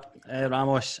 Sergio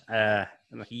Ramos.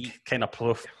 He kind of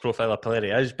profile of player he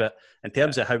is, but in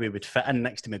terms of how he would fit in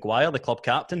next to Maguire, the club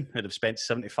captain, who'd have spent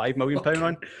 £75 million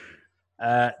on,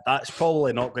 that's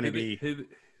probably not going to be...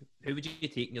 Who would you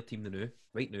take in your team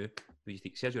right now? Would you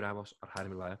take Sergio Ramos or Harry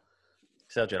Maguire?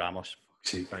 Sergio Ramos.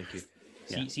 Thank you.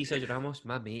 See Sergio Ramos,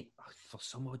 my mate, for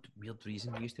some odd weird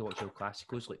reason, we used to watch El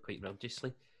Clásicos like quite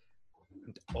religiously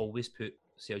and always put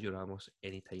Sergio Ramos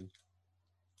anytime.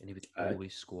 And he would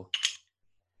always score.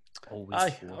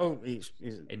 Always score. Oh, he's...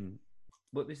 And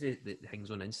what was the things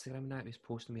on Instagram that he was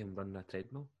posting me and running a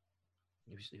treadmill?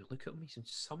 He look at him, he's in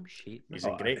some shape. He's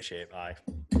in great shape, aye.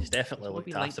 He's definitely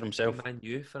looked after himself. Man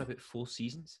U for about 4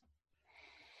 seasons.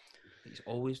 He's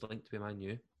always linked to Man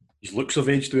U. His looks have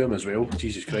aged to him as well.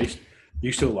 Jesus Christ. He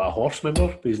used to look like a horse, remember?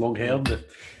 With his long hair and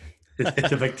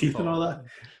the big teeth and all that.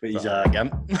 But he's a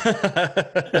gimp.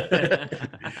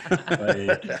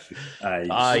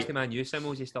 Aye. The Man U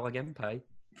Simmel, is he still a gimp, aye?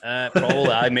 Probably,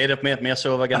 I made me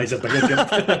so of a gimp. He's a bigger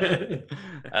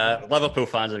gimp. Liverpool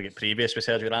fans are get previous with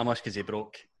Sergio Ramos because he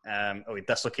broke, he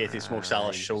dislocated Mo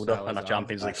Salah's shoulder in a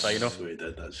Champions League final.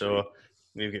 So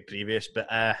we've got previous. But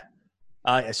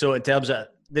so in terms of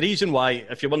the reason why,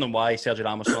 if you're wondering why Sergio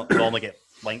Ramos normally get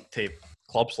linked to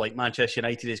clubs like Manchester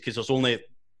United, is because there's only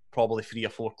probably 3 or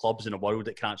 4 clubs in the world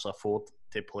that can actually afford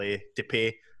to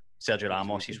pay Sergio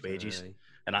Ramos his wages.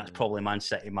 And that's probably Man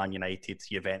City, Man United,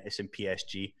 Juventus and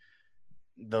PSG.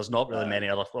 There's not really many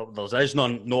other... There's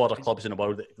no other clubs in the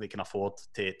world that can afford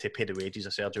to pay the wages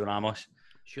of Sergio Ramos.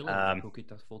 Surely Liverpool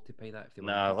could afford to pay that. If they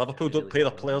Liverpool don't pay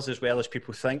their players as well as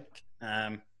people think.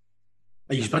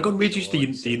 He's big on wages. Do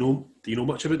you know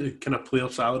much about the kind of player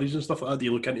salaries and stuff like that? Do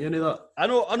you look into any of that? I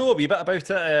know a wee bit about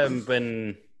it.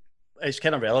 When it's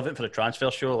kind of relevant for the transfer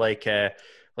show, like a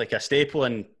staple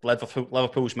in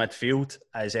Liverpool's midfield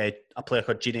is a player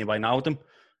called Gini Wijnaldum,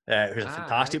 who's a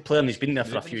fantastic player, and he's been there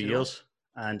for a few years.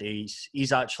 And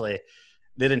he's actually,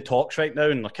 they're in talks right now,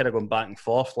 and they're kind of going back and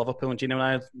forth. Liverpool and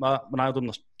Gini Wijnaldum,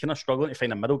 they're kind of struggling to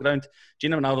find a middle ground.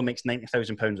 Gini Wijnaldum makes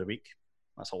 £90,000 a week.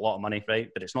 That's a lot of money, right?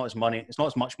 But it's not as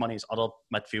much money as other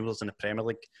midfielders in the Premier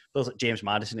League. Players like James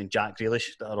Maddison and Jack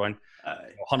Grealish that are on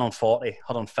 140,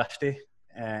 150.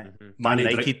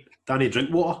 Danny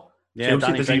Drinkwater. Yeah,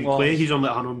 Danny doesn't even play. He's on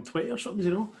like 120 or something,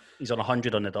 you know. He's on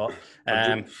 100 on the dot.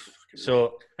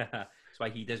 So that's why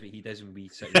he does what he does when we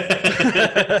sit.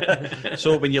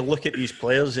 So when you look at these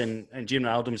players, and Gini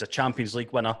Wijnaldum's a Champions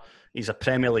League winner, he's a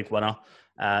Premier League winner,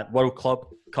 World Club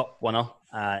Cup winner.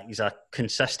 He's a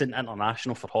consistent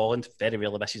international for Holland. Very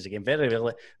rarely misses a game.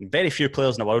 Very few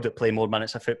players in the world that play more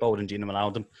minutes of football than Gini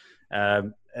Wijnaldum.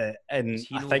 And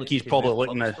I think he's probably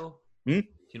looking at. Is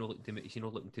he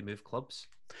not looking to move clubs?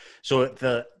 So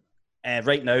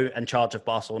right now in charge of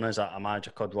Barcelona is a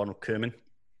manager called Ronald Koeman.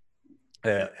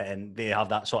 And they have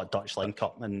that sort of Dutch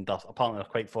link-up, and apparently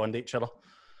they're quite fond of each other.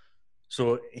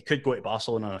 So he could go to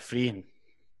Barcelona on a free, and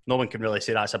no one can really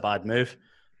say that's a bad move.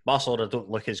 Barcelona don't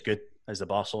look as good as the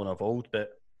Barcelona of old,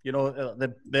 but you know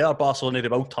they are Barcelona. They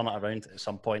will turn it around at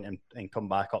some point and come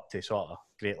back up to sort of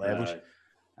great levels.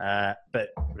 But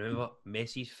remember,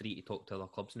 Messi's free to talk to other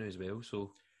clubs now as well.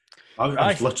 So I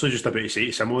was literally just about to say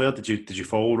similar. Did you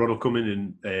follow Ronald Koeman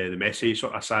and the Messi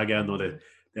sort of saga? I know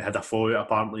they had a fallout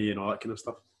apparently and all that kind of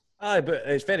stuff. Aye, but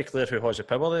it's very clear who has the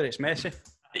power there. It's Messi.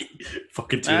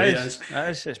 Fucking true, it is.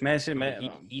 It's Messi, mate.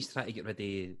 He's trying to get rid of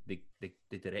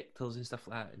the directors and stuff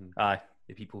like that, and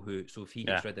the people who. So if he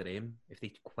gets rid of them, if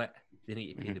they quit, they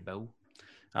need to pay the bill.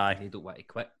 Aye, and they don't want to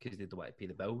quit because they don't want to pay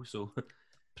the bill. So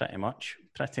pretty much.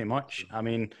 I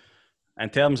mean, in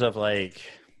terms of like,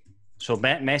 so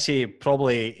Messi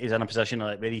probably is in a position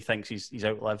like where he thinks he's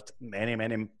outlived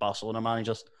many Barcelona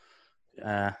managers.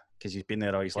 Because he's been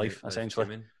there all his life,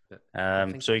 essentially.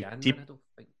 So he I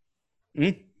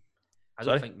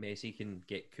don't think Messi can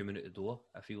get Koeman out the door.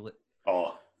 I feel it.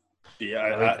 Oh,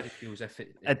 yeah. It feels if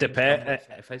it depends.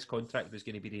 If his contract was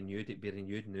going to be renewed, it'd be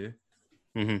renewed now.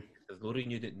 Mm-hmm. If they've not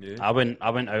renewed it now, I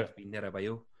went out. Been there a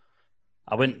while.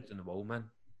 I wouldn't in the wall, man.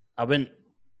 I wouldn't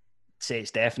say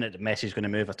it's definite that Messi's going to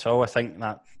move at all. I think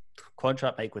that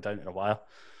contract might go down in a while.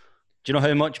 Do you know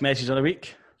how much Messi's on a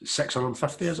week?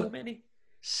 650, is it? So many?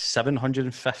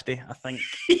 750, I think.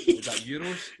 Is that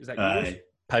euros? Is that euros?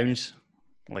 Pounds.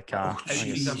 Like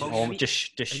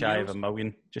just shy of $1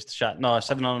 million. Just shy. No,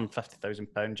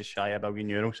 £750,000, just shy of €1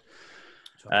 million.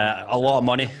 A lot of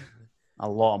money. A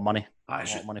lot of money. A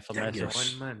lot of money for Messi.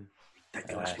 Ridiculous money.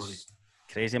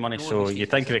 Crazy money. So you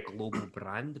think of it, global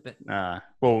brand, but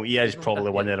well, he is probably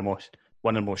one of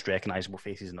the most recognisable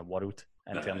faces in the world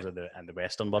in terms of the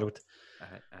Western world.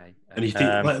 And you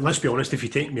take, let's be honest, if you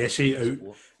take Messi out,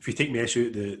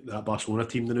 that Barcelona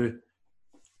team now,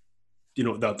 you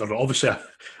know they're obviously a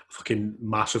fucking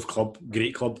massive club,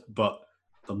 great club, but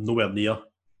they're nowhere near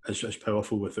as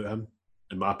powerful without him,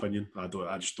 in my opinion. I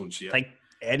just don't see it. I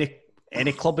think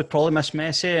any club would probably miss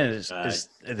Messi is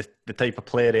the type of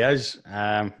player he is,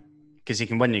 because he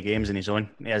can win your games on his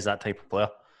own. He is that type of player.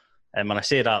 And when I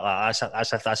say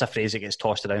that, that's a phrase that gets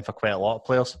tossed around for quite a lot of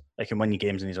players. They can win your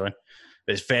games on his own.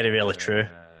 But it's very rarely true.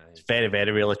 It's very, very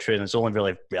rarely true. And it's only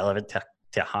really relevant to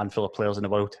a handful of players in the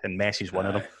world. And Messi's one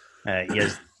of them. He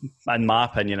is, in my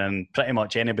opinion, and pretty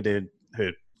much anybody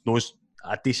who knows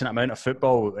a decent amount of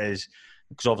football is,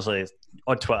 because obviously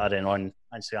on Twitter and on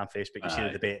Instagram, Facebook, you see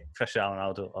the debate, Cristiano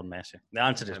Ronaldo or Messi. The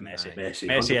answer is Messi.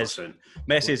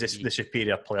 Messi is the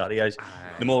superior player. He is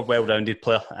the more well-rounded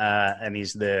player, and he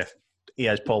is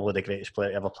probably the greatest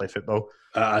player to ever play football.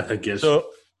 I think he is.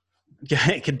 So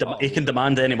he can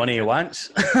demand any money he wants.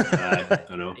 I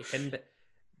know.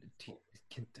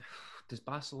 Does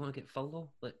Barcelona get furlough?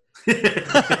 Like,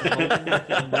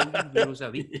 €1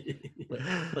 a week.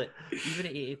 Like, even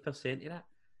at 80% of that,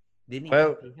 they need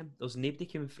to pay him. There's nobody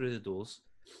coming through the doors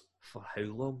for how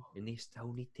long, and they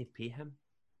still need to pay him.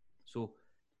 So,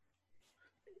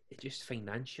 it just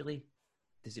financially,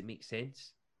 does it make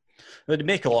sense? Well, they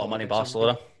make a lot of money,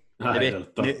 Barcelona. They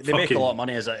make a lot of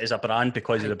money as a brand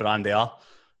because of the brand they are.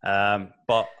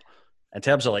 But in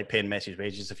terms of like paying Messi's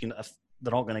wages, if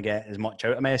they're not going to get as much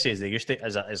out of Messi as they used to,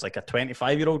 as like a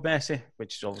 25-year-old Messi,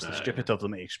 which is obviously stupid of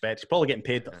them to expect. He's probably getting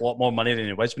paid a lot more money than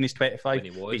he was when he's 25.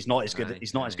 He's not as good.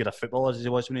 He's not as good a footballer as he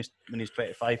was when he's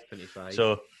 25.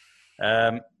 So,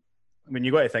 when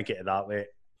you got to think of it that way,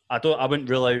 I wouldn't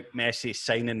rule out Messi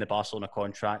signing the Barcelona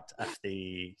contract if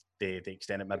they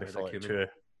extend it maybe for like 2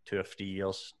 or 3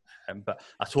 years. But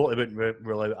I totally wouldn't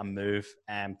rule out a move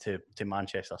to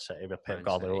Manchester City with Pep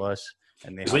Guardiola.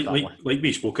 And like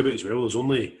we spoke about as well, there's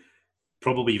only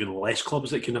probably even less clubs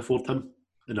that can afford him,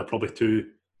 and there are probably two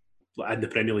in the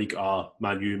Premier League are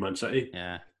Man U, Man City.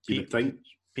 Yeah, you would think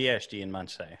PSG and Man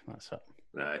City. That's it.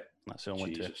 Right, that's the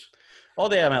only two. Or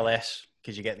the MLS,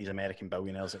 because you get these American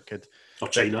billionaires that could. Or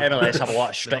China. MLS have a lot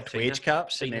of strict wage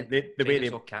caps. China's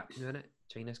capped, isn't it?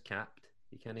 China's capped.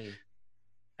 You can't.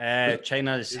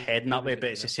 China's heading that way,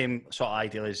 but it's the same sort of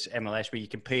idea as MLS, where you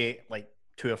can pay like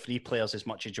 2 or 3 players as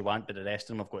much as you want, but the rest of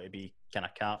them have got to be kind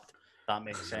of capped. That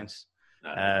makes sense.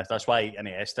 That's why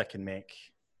Iniesta can make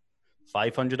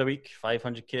 500 a week,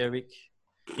 500k a week.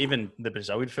 Even the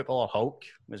Brazilian footballer Hulk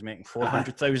was making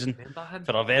 400,000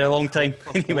 for a very long time.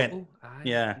 And he went,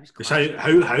 yeah. How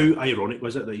ironic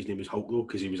was it that his name was Hulk though?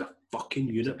 Because he was a fucking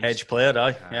unit. Edge player,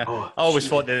 yeah. I always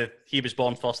thought that he was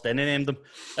born first, then he named him.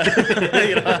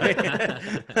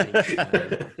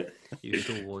 He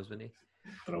still was, wasn't he?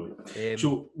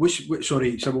 So,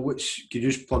 can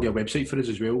you just plug your website for us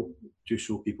as well, just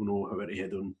so people know how to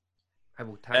head on?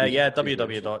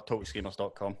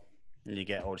 www.totalschemers.com, and you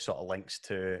get all sort of links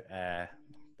to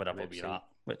wherever we're at,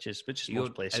 which is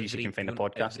most places you can find a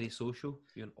podcast. Every social,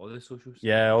 you're on all the socials.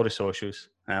 Yeah, all the socials.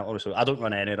 I don't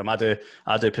run any of them. I do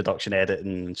production,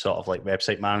 editing, and sort of like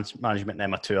website management. And then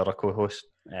my two other co-hosts,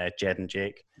 Jed and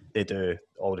Jake, they do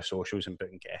all the socials and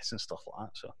booking guests and stuff like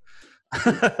that. So.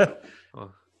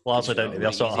 Largely down to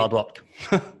their sort of hard work.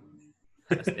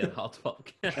 That's their hard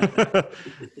work.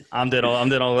 I'm doing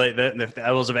all like the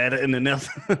hours of editing and this.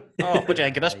 What do you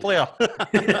think of this player?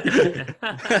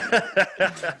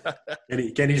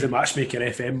 Kenny's the Matchmaker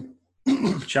FM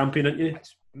champion, isn't you?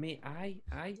 Mate, aye.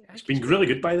 It's been really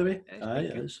good, by the way.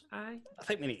 It is. I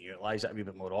think we need to utilise it a wee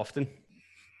bit more often.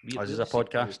 As is a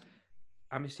podcast.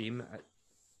 I'm the same.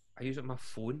 I use it on my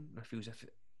phone, and I feel as if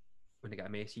when I get a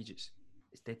message, it's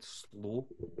dead slow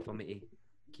for me to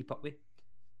keep up with.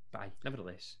 But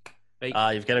nevertheless,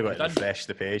 right. You've got to go to refresh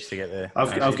the page to get the.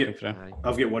 I've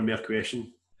got one more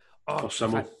question. For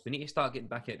fact, we need to start getting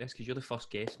back at this because you're the first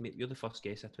guest, mate. You're the first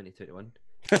guest of 2021.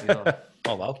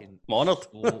 Oh wow! I'm honoured.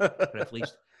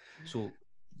 Privileged. So,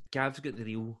 Gav's got the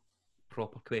real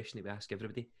proper question that we ask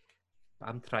everybody, but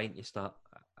I'm trying to start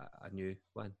a new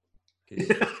one because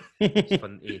it's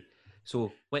fun to.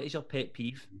 So, what is your pet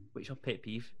peeve? What's your pet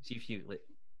peeve? See if you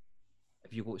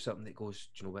if you got something that goes,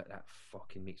 do you know what, that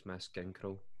fucking makes my skin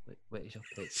crawl. Like, what is your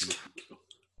pet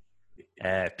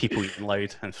peeve? People eating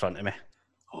loud in front of me.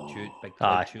 Big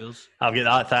cheers. I've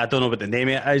got that. I don't know what the name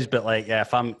of it is, but like, yeah,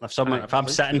 if I'm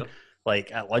sitting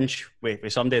like at lunch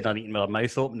with somebody and they're eating with their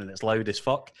mouth open and it's loud as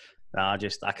fuck, I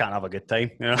can't have a good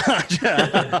time. You know,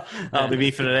 that'll be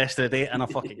me for the rest of the day, and I'm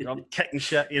fucking kicking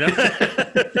shit. You know.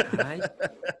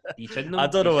 I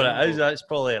don't know what it is. That's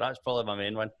probably my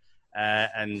main one,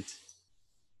 and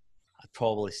I'd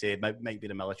probably say it might be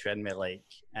the military in me,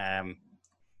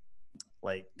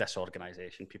 like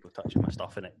disorganisation, people touching my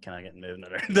stuff and it kind of getting moving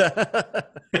around.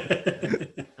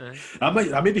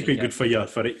 I may be quite good for your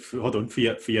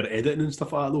editing and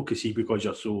stuff like that though, because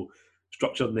you're so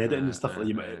structured in editing and stuff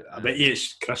like that. I bet you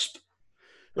it's crisp.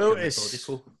 Well, it's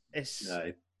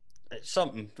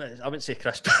something. I wouldn't say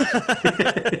crisp.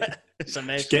 It's a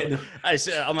mess. It's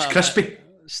crispy.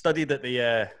 Studied at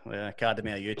the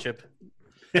Academy of YouTube.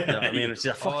 You know what I mean? It's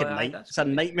a fucking nightmare. It's a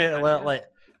nightmare. Like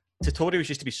tutorials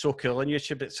used to be so cool on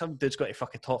YouTube, but some dude's got to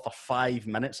fucking talk for 5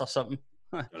 minutes or something.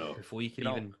 Before you can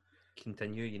even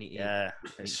continue, you need to. Yeah,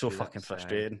 it's so fucking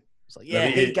frustrating. It's like,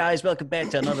 hey guys, welcome back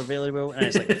to another Really Well, and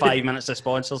it's like 5 minutes of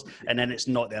sponsors, and then it's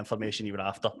not the information you were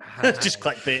after. It's just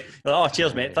clickbait. Like,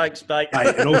 cheers, mate. Thanks, bye.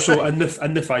 And also in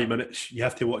the 5 minutes, you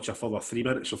have to watch a further 3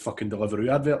 minutes of fucking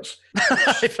Deliveroo adverts.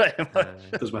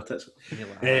 Does my tits.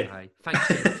 Thanks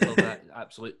for that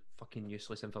absolute fucking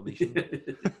useless information.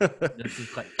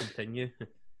 Click continue.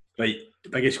 Right,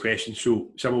 biggest question.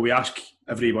 So, Simon, we ask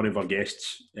every one of our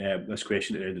guests this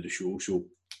question at the end of the show. So,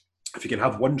 if you can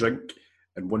have one drink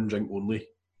and one drink only,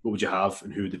 what would you have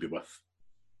and who would it be with?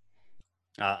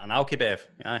 An Alky Bev,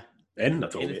 aye. In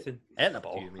at all. In the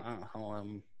ball.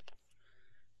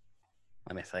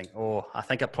 Let me think. I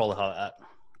think I'd probably have it.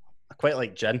 I quite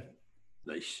like gin.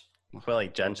 Nice. I quite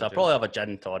like gin, so I'd probably have a gin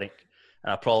and tonic.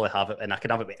 And I'd probably have it, and I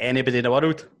can have it with anybody in the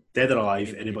world. Dead or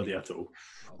alive, anybody at all.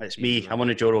 It's me. I'm on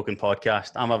the Joe Rogan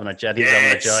podcast. I'm having a gin, he's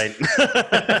having a joint.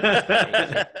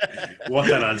 What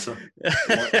an answer.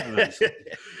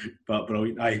 But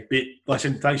brilliant.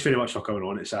 Listen, thanks very much for coming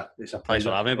on. It's a pleasure. Thanks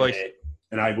for having me, boys.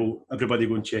 And everybody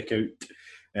go and check out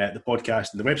the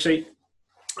podcast and the website.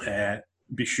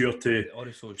 Be sure to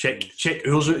check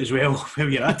ours out as well, where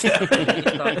you're at. We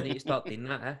need to start doing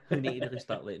that, We need to really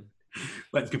start letting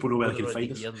people know where they can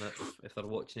find us. If they're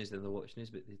watching us, then they're watching us,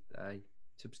 but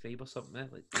subscribe or something,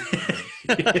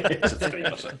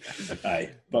 subscribe or something.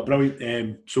 Aye. But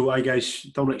brilliant. So, guys,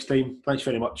 till next time, thanks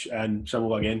very much. And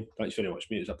Samuel, again, thanks very much,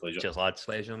 mate. It's a pleasure. Cheers, lads.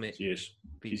 Pleasure, mate. Cheers.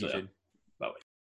 Peace.